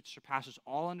peace, which surpasses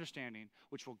all understanding,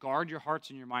 which will guard your hearts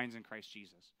and your minds in Christ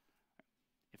Jesus.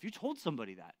 If you told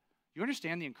somebody that, you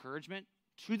understand the encouragement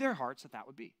to their hearts that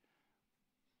would be.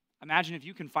 Imagine if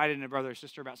you confided in a brother or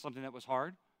sister about something that was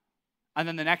hard, and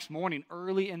then the next morning,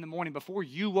 early in the morning, before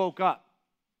you woke up,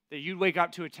 that you'd wake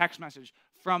up to a text message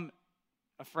from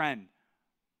a friend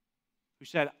who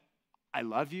said, I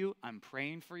love you, I'm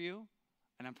praying for you,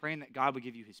 and I'm praying that God would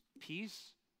give you his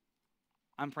peace.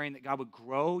 I'm praying that God would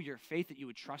grow your faith, that you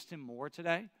would trust him more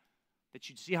today, that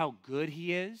you'd see how good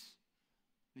he is,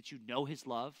 that you'd know his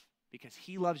love, because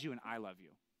he loves you and I love you.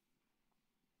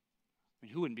 I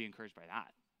mean, who wouldn't be encouraged by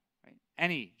that? Right?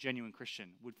 Any genuine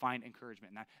Christian would find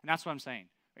encouragement in that. And that's what I'm saying.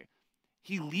 Right?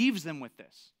 He leaves them with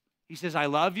this. He says, I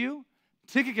love you.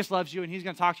 Tychicus loves you, and he's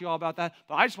going to talk to you all about that.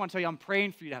 But I just want to tell you, I'm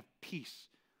praying for you to have peace,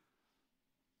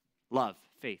 love,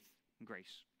 faith, and grace.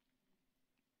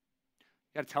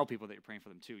 You got to tell people that you're praying for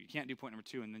them too. You can't do point number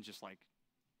 2 and then just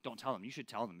don't tell them. You should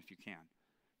tell them if you can.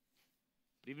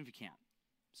 But even if you can't,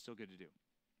 it's still good to do.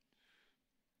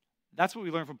 That's what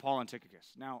we learned from Paul and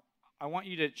Tychicus. Now, I want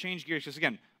you to change gears because,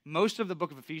 again, most of the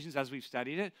book of Ephesians, as we've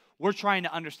studied it, we're trying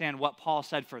to understand what Paul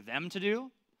said for them to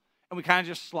do, and we kind of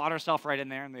just slot ourselves right in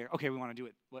there, and okay, we want to do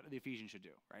it, what the Ephesians should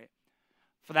do, right?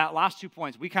 For that last 2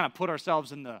 points, we kind of put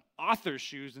ourselves in the author's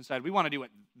shoes and said, we want to do what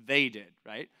they did,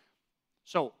 right?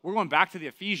 So we're going back to the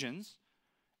Ephesians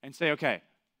and say, okay,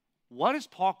 what is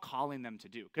Paul calling them to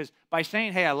do? Because by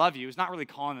saying, hey, I love you, he's not really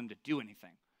calling them to do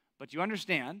anything. But you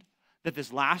understand that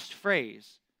this last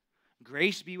phrase,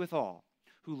 grace be with all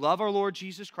who love our Lord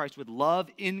Jesus Christ with love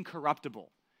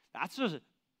incorruptible. That's a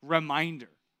reminder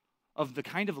of the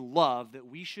kind of love that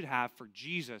we should have for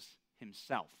Jesus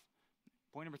himself.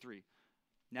 Point number 3,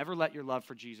 never let your love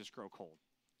for Jesus grow cold.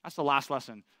 That's the last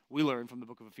lesson we learned from the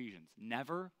book of Ephesians.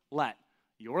 Never let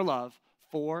your love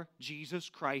for Jesus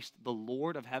Christ, the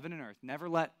Lord of heaven and earth, never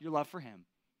let your love for him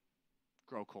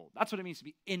grow cold. That's what it means to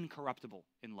be incorruptible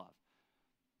in love.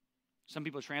 Some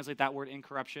people translate that word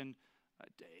incorruption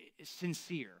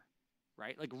sincere,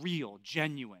 right? Like real,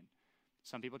 genuine.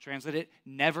 Some people translate it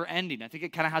never ending. I think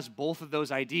it kind of has both of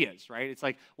those ideas, right? It's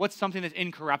like, what's something that's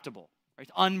incorruptible, right?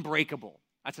 Unbreakable.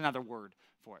 That's another word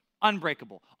for it.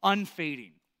 Unbreakable,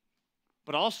 unfading.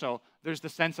 But also, there's the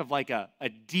sense of like a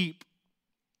deep,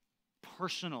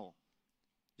 personal,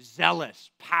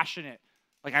 zealous, passionate,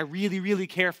 like I really, really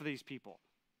care for these people.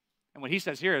 And what he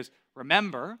says here is,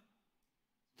 remember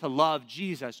to love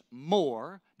Jesus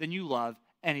more than you love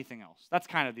anything else. That's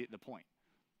kind of the point.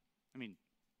 I mean,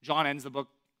 John ends the book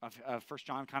of 1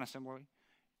 John kind of similarly.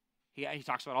 He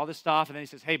talks about all this stuff, and then he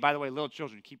says, hey, by the way, little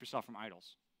children, keep yourself from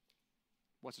idols.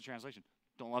 What's the translation?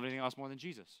 Don't love anything else more than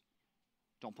Jesus.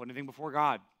 Don't put anything before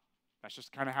God. That's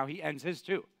just kind of how he ends his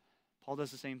too. Paul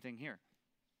does the same thing here.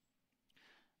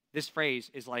 This phrase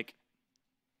is like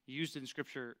used in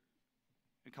Scripture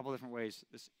in a couple different ways,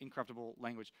 this incorruptible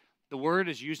language. The word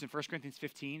is used in 1 Corinthians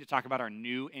 15 to talk about our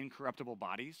new incorruptible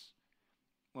bodies.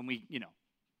 When we,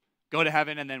 go to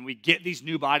heaven and then we get these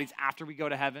new bodies after we go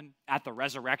to heaven at the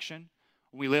resurrection.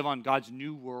 When we live on God's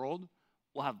new world,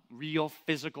 we'll have real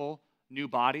physical new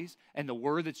bodies. And the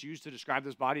word that's used to describe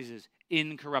those bodies is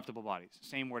incorruptible bodies.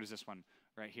 Same word as this one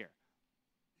right here.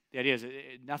 The idea is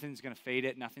nothing's going to fade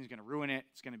it. Nothing's going to ruin it.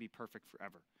 It's going to be perfect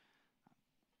forever.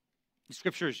 The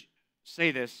scriptures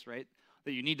say this, right?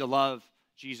 That you need to love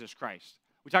Jesus Christ.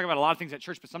 We talk about a lot of things at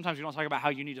church, but sometimes we don't talk about how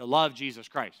you need to love Jesus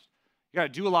Christ. You got to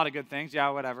do a lot of good things, yeah,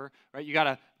 whatever, right? You got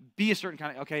to be a certain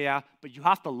kind of, okay, yeah, but you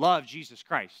have to love Jesus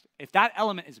Christ. If that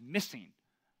element is missing,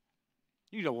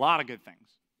 you need a lot of good things.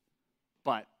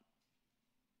 But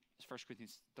as 1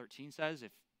 Corinthians 13 says,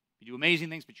 if you do amazing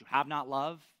things, but you have not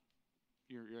love,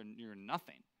 you're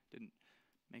nothing. Didn't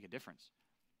make a difference.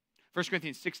 1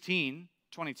 Corinthians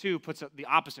 16:22 puts it the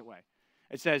opposite way.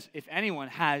 It says, if anyone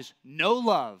has no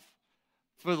love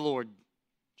for the Lord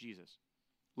Jesus,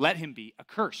 let him be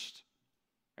accursed.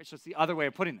 Right? So it's the other way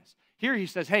of putting this. Here he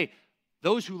says, hey,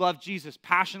 those who love Jesus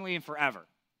passionately and forever,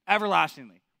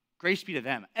 everlastingly, grace be to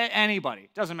them. Anybody.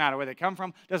 Doesn't matter where they come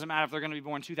from. Doesn't matter if they're going to be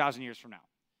born 2,000 years from now.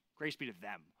 Grace be to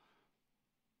them.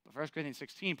 But 1 Corinthians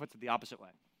 16 puts it the opposite way.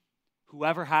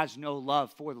 Whoever has no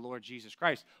love for the Lord Jesus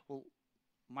Christ, well,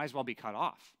 might as well be cut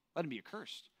off. Let him be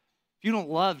accursed. If you don't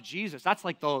love Jesus, that's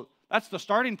the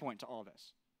starting point to all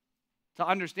this. To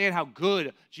understand how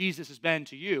good Jesus has been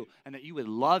to you and that you would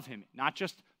love him, not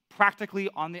just practically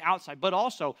on the outside, but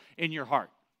also in your heart.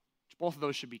 Both of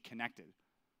those should be connected.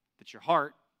 That your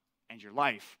heart and your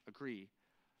life agree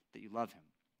that you love him.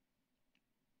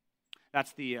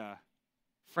 That's the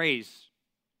phrase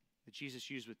that Jesus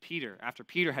used with Peter. After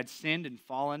Peter had sinned and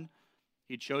fallen,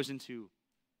 he had chosen to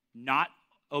not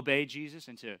obey Jesus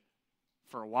and to,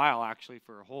 for a while actually,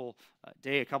 for a whole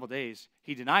day, a couple days,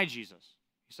 he denied Jesus.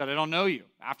 He said, I don't know you.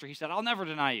 After he said, I'll never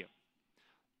deny you.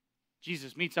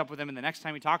 Jesus meets up with him, and the next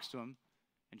time he talks to him,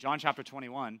 in John chapter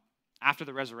 21, after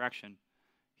the resurrection,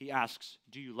 he asks,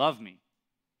 do you love me?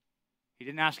 He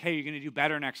didn't ask, hey, you're going to do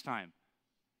better next time.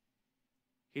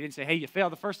 He didn't say, hey, you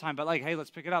failed the first time, but hey, let's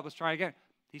pick it up, let's try again.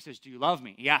 He says, do you love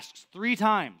me? He asks 3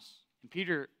 times, and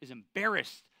Peter is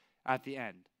embarrassed at the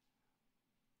end.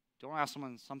 Don't ask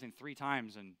someone something 3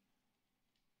 times and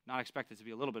not expect it to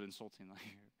be a little bit insulting. But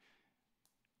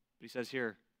he says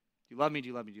here, do you love me? Do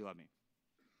you love me? Do you love me?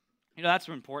 That's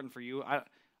important for you.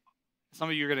 Some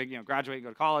of you are going to graduate and go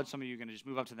to college. Some of you are going to just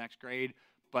move up to the next grade.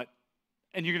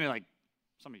 And you're going to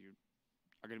some of you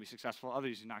are going to be successful.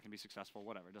 Others are not going to be successful.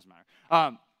 Whatever, it doesn't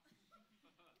matter.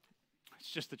 It's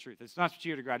just the truth. It's not to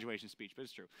cheer to graduation speech, but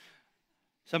it's true.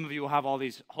 Some of you will have all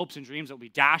these hopes and dreams that will be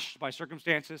dashed by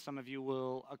circumstances. Some of you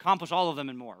will accomplish all of them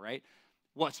and more, right?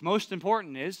 What's most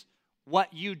important is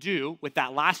what you do with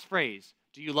that last phrase.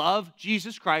 Do you love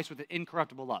Jesus Christ with an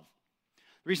incorruptible love?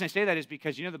 The reason I say that is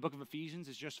because, the book of Ephesians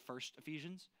is just 1st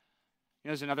Ephesians.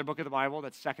 There's another book of the Bible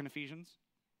that's 2nd Ephesians.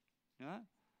 You know that?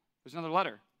 There's another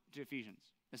letter to Ephesians.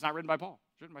 It's not written by Paul.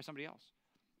 It's written by somebody else.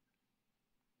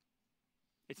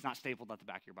 It's not stapled at the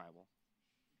back of your Bible.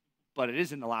 But it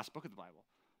is in the last book of the Bible.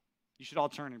 You should all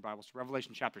turn in your Bibles to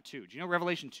Revelation chapter 2. Do you know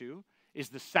Revelation 2 is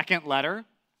the second letter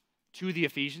to the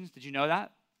Ephesians? Did you know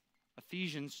that?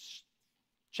 Ephesians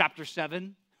chapter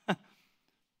 7,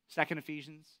 2nd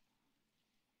Ephesians.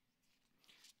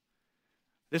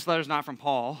 This letter is not from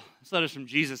Paul. This letter is from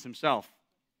Jesus himself.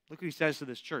 Look what he says to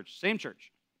this church. Same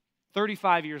church.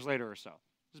 35 years later or so.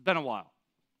 It's been a while.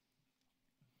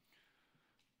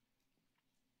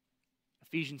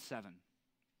 Ephesians 7.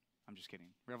 I'm just kidding.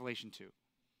 Revelation 2.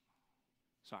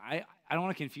 So I don't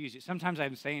want to confuse you. Sometimes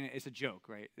I'm saying it's a joke,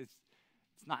 right? It's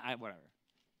not, whatever.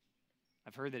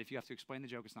 I've heard that if you have to explain the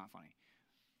joke, it's not funny.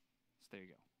 So there you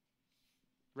go.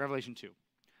 Revelation 2.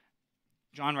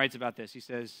 John writes about this. He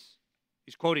says,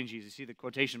 he's quoting Jesus. See the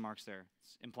quotation marks there.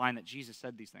 It's implying that Jesus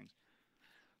said these things.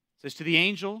 It says, to the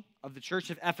angel of the church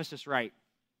of Ephesus write,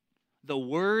 the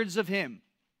words of him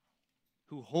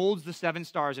who holds the 7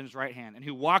 stars in his right hand and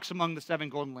who walks among the 7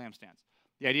 golden lampstands.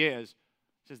 The idea is,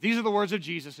 it says, these are the words of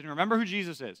Jesus, and remember who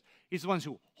Jesus is. He's the one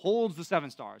who holds the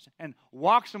 7 stars and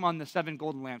walks among the 7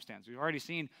 golden lampstands. We've already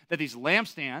seen that these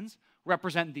lampstands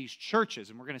represent these churches,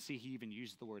 and we're going to see he even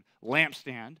uses the word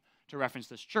lampstand to reference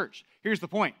this church. Here's the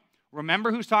point.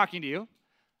 Remember who's talking to you.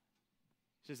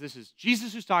 He says, this is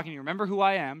Jesus who's talking to you. Remember who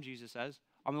I am, Jesus says.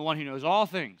 I'm the one who knows all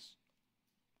things.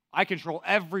 I control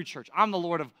every church. I'm the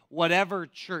Lord of whatever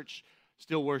church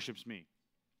still worships me.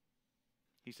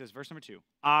 He says, verse number 2,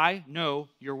 I know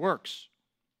your works,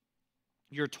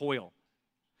 your toil,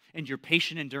 and your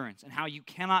patient endurance, and how you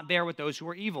cannot bear with those who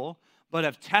are evil, but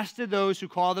have tested those who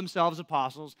call themselves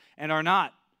apostles and are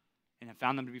not, and have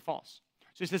found them to be false.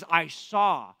 So he says, I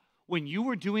saw when you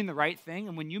were doing the right thing,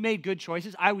 and when you made good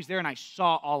choices, I was there and I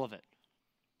saw all of it.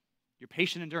 Your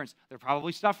patient endurance, they're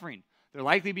probably suffering. They're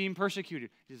likely being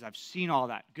persecuted. He says, I've seen all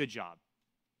that. Good job.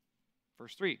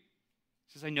 Verse 3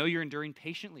 says, I know you're enduring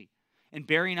patiently and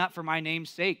bearing up for my name's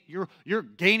sake. You're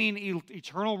gaining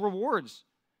eternal rewards,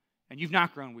 and you've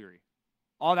not grown weary.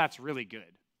 All that's really good.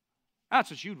 That's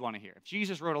what you'd want to hear. If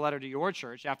Jesus wrote a letter to your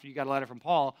church after you got a letter from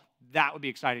Paul, that would be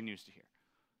exciting news to hear.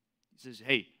 He says,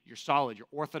 hey, you're solid, you're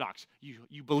orthodox,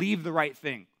 you believe the right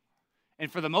thing. And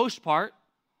for the most part,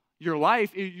 your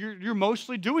life, you're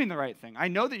mostly doing the right thing. I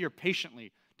know that you're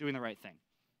patiently doing the right thing.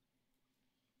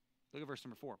 Look at verse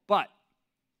number 4. But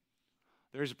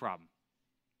there's a problem.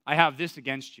 I have this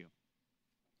against you,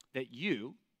 that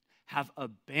you have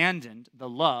abandoned the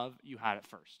love you had at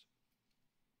first.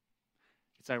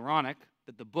 It's ironic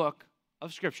that the book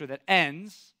of Scripture that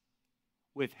ends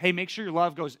with, hey, make sure your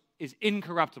love is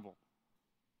incorruptible,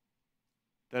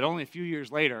 that only a few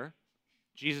years later,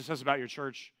 Jesus says about your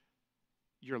church,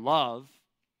 your love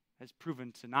has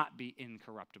proven to not be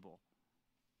incorruptible.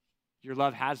 Your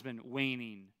love has been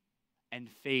waning and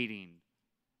fading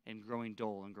and growing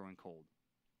dull and growing cold.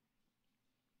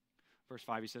 Verse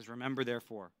 5, he says, remember,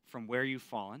 therefore, from where you've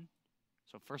fallen.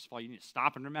 So first of all, you need to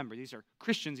stop and remember. These are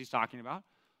Christians he's talking about.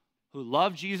 who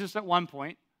love Jesus at one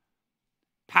point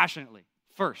passionately,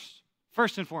 first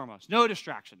and foremost, no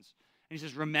distractions. And he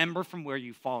says, remember from where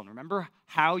you've fallen. Remember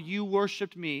how you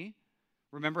worshiped me.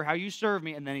 Remember how you served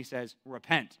me. And then he says,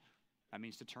 repent. That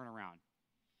means to turn around.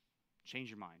 Change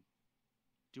your mind.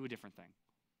 Do a different thing.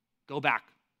 Go back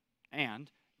and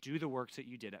do the works that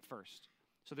you did at first.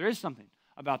 So there is something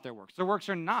about their works. Their works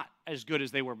are not as good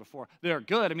as they were before. They're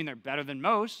good. I mean, they're better than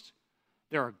most.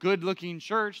 They're a good-looking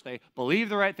church. They believe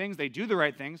the right things. They do the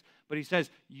right things. But he says,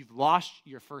 you've lost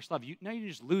your first love. You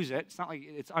just lose it. It's not like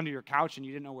it's under your couch and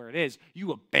you didn't know where it is.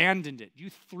 You abandoned it. You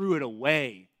threw it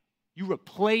away. You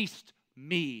replaced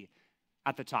me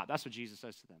at the top. That's what Jesus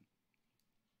says to them.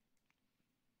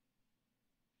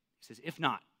 He says, if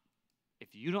not, if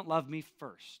you don't love me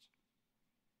first,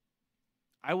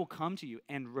 I will come to you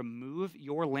and remove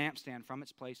your lampstand from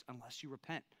its place unless you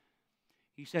repent.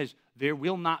 He says, there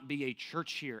will not be a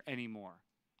church here anymore.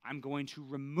 I'm going to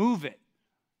remove it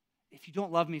if you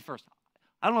don't love me first.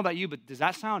 I don't know about you, but does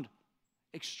that sound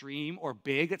extreme or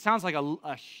big? It sounds like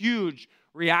a huge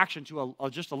reaction to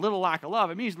just a little lack of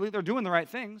love. It means they're doing the right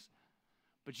things.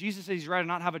 But Jesus says he's rather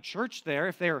not have a church there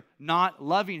if they're not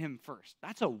loving him first.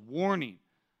 That's a warning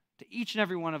to each and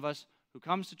every one of us who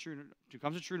comes to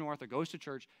True North or goes to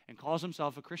church and calls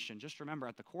himself a Christian. Just remember,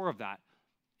 at the core of that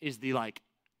is the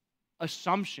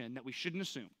assumption that we shouldn't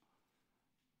assume,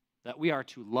 that we are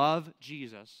to love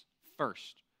Jesus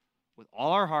first with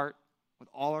all our heart, with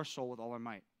all our soul, with all our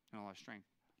might, and all our strength.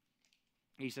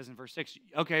 He says in verse 6,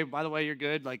 okay, by the way, you're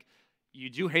good. You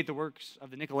do hate the works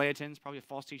of the Nicolaitans, probably a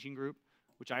false teaching group,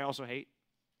 which I also hate.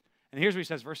 And here's what he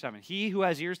says, verse 7. He who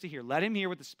has ears to hear, let him hear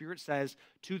what the Spirit says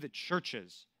to the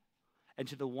churches and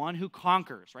to the one who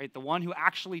conquers, right? The one who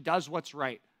actually does what's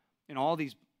right in all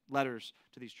these letters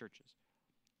to these churches.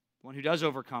 The one who does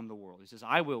overcome the world. He says,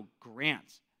 I will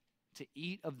grant to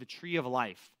eat of the tree of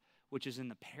life, which is in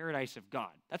the paradise of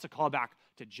God. That's a callback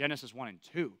to Genesis 1 and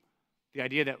 2. The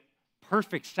idea that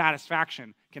perfect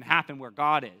satisfaction can happen where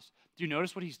God is. Do you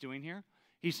notice what he's doing here?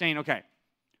 He's saying, okay,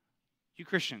 you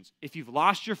Christians, if you've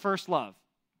lost your first love,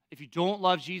 if you don't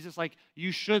love Jesus like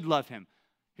you should love him,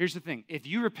 here's the thing. If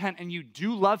you repent and you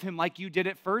do love him like you did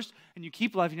at first, and you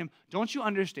keep loving him, don't you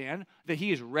understand that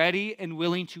he is ready and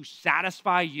willing to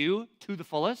satisfy you to the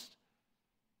fullest?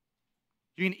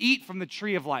 You can eat from the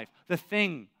tree of life, the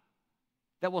thing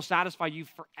that will satisfy you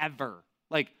forever.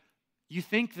 You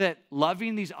think that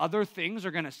loving these other things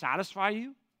are going to satisfy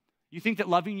you? You think that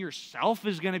loving yourself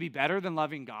is going to be better than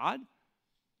loving God?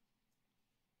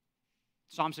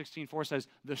 Psalm 16:4 says,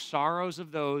 the sorrows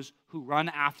of those who run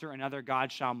after another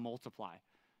God shall multiply.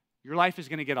 Your life is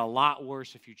going to get a lot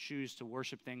worse if you choose to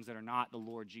worship things that are not the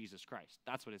Lord Jesus Christ.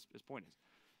 That's what his point is.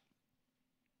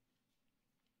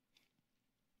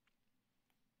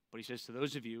 But he says to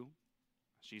those of you,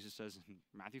 as Jesus says in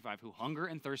Matthew 5, who hunger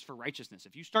and thirst for righteousness.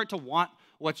 If you start to want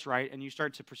what's right and you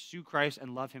start to pursue Christ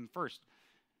and love him first,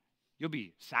 you'll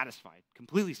be satisfied,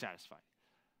 completely satisfied.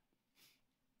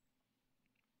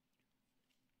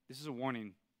 This is a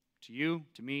warning to you,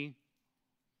 to me,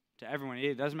 to everyone.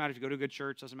 It doesn't matter if you go to a good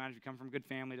church. It doesn't matter if you come from a good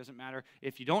family. It doesn't matter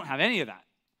if you don't have any of that.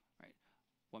 Right?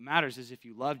 What matters is if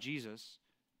you love Jesus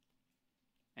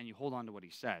and you hold on to what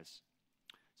he says.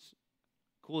 It's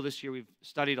cool, this year we've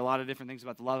studied a lot of different things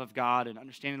about the love of God and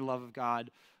understanding the love of God.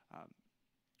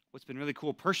 What's been really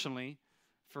cool personally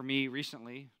for me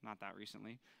recently, not that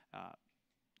recently, a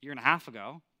year and a half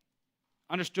ago,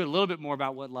 understood a little bit more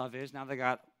about what love is. Now they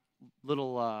got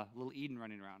little Eden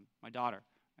running around, my daughter.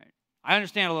 Right? I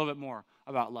understand a little bit more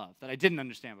about love that I didn't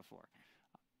understand before.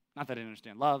 Not that I didn't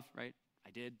understand love, right? I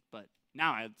did, but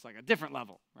now it's like a different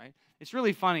level, right? It's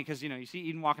really funny because, you see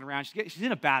Eden walking around. She's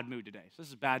in a bad mood today. So this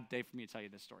is a bad day for me to tell you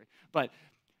this story. But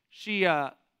she's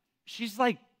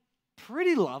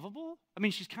pretty lovable. I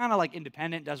mean, she's kind of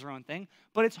independent, does her own thing.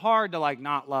 But it's hard to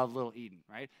not love little Eden,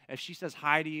 right? If she says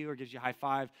hi to you or gives you a high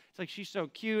five, it's she's so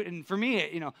cute. And for me,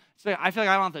 it's I feel like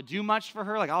I don't have to do much for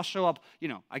her. I'll show up,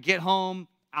 I get home,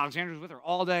 Alexandra's with her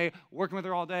all day, working with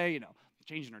her all day,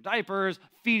 changing her diapers,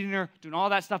 feeding her, doing all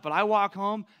that stuff. But I walk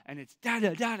home and it's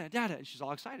dada, dada, dada. And she's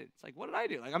all excited. It's what did I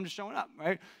do? I'm just showing up,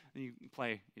 right? And you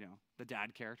play, the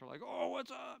dad character, oh,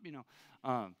 what's up?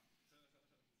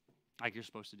 Like you're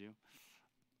supposed to do.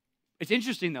 It's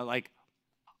interesting, though,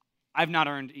 I've not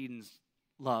earned Eden's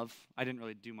love. I didn't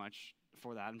really do much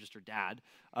for that. I'm just her dad.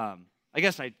 I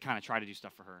guess I kind of try to do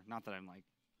stuff for her. Not that I'm,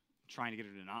 trying to get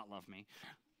her to not love me.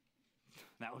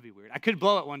 That would be weird. I could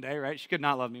blow it one day, right? She could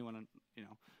not love me when I'm,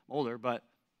 older. But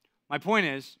my point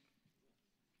is,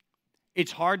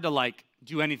 it's hard to,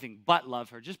 do anything but love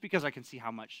her just because I can see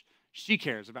how much she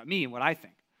cares about me and what I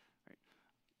think. Right?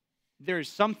 There is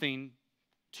something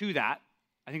to that,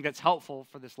 I think that's helpful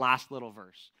for this last little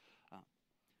verse.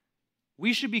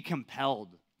 We should be compelled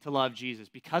to love Jesus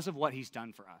because of what he's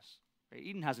done for us. Right?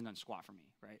 Eden hasn't done squat for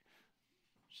me, right?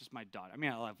 It's just my daughter. I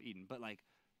mean, I love Eden, but like,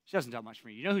 she hasn't done much for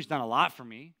me. You know who's done a lot for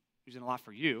me? Who's done a lot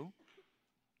for you?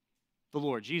 The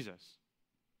Lord Jesus.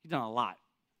 He's done a lot.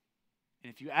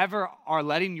 And if you ever are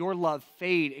letting your love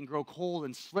fade and grow cold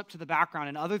and slip to the background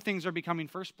and other things are becoming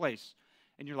first place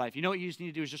in your life, you know what you just need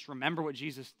to do is just remember what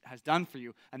Jesus has done for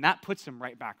you, and that puts him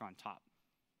right back on top.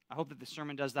 I hope that the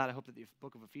sermon does that. I hope that the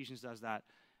book of Ephesians does that.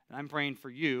 And I'm praying for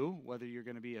you, whether you're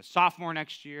going to be a sophomore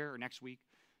next year or next week,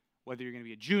 whether you're going to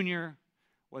be a junior,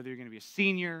 whether you're going to be a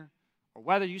senior, or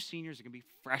whether you seniors are going to be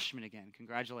freshmen again.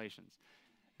 Congratulations.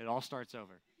 It all starts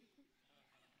over.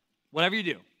 Whatever you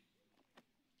do,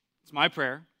 it's my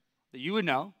prayer that you would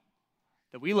know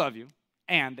that we love you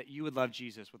and that you would love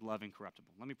Jesus with love incorruptible.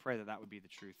 Let me pray that that would be the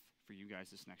truth for you guys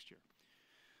this next year.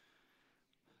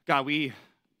 God, we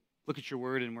look at your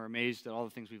word and we're amazed at all the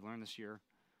things we've learned this year.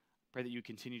 Pray that you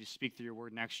continue to speak through your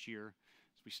word next year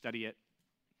as we study it.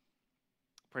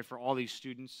 Pray for all these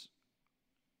students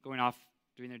going off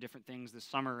doing their different things this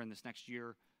summer and this next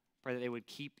year. Pray that they would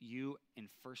keep you in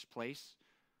first place.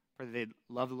 Pray that they'd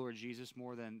love the Lord Jesus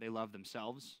more than they love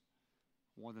themselves,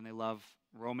 more than they love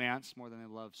romance, more than they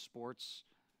love sports,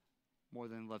 more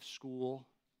than they love school,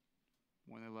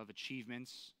 more than they love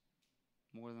achievements,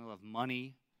 more than they love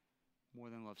money, more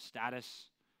than they love status,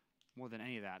 more than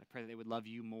any of that. I pray that they would love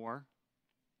you more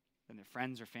than their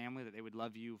friends or family, that they would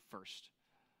love you first.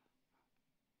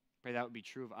 Pray that would be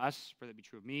true of us. Pray that would be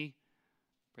true of me.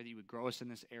 Pray that you would grow us in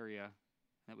this area, and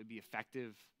that would be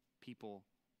effective people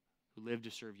who live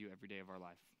to serve you every day of our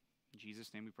life. In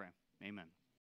Jesus' name we pray. Amen.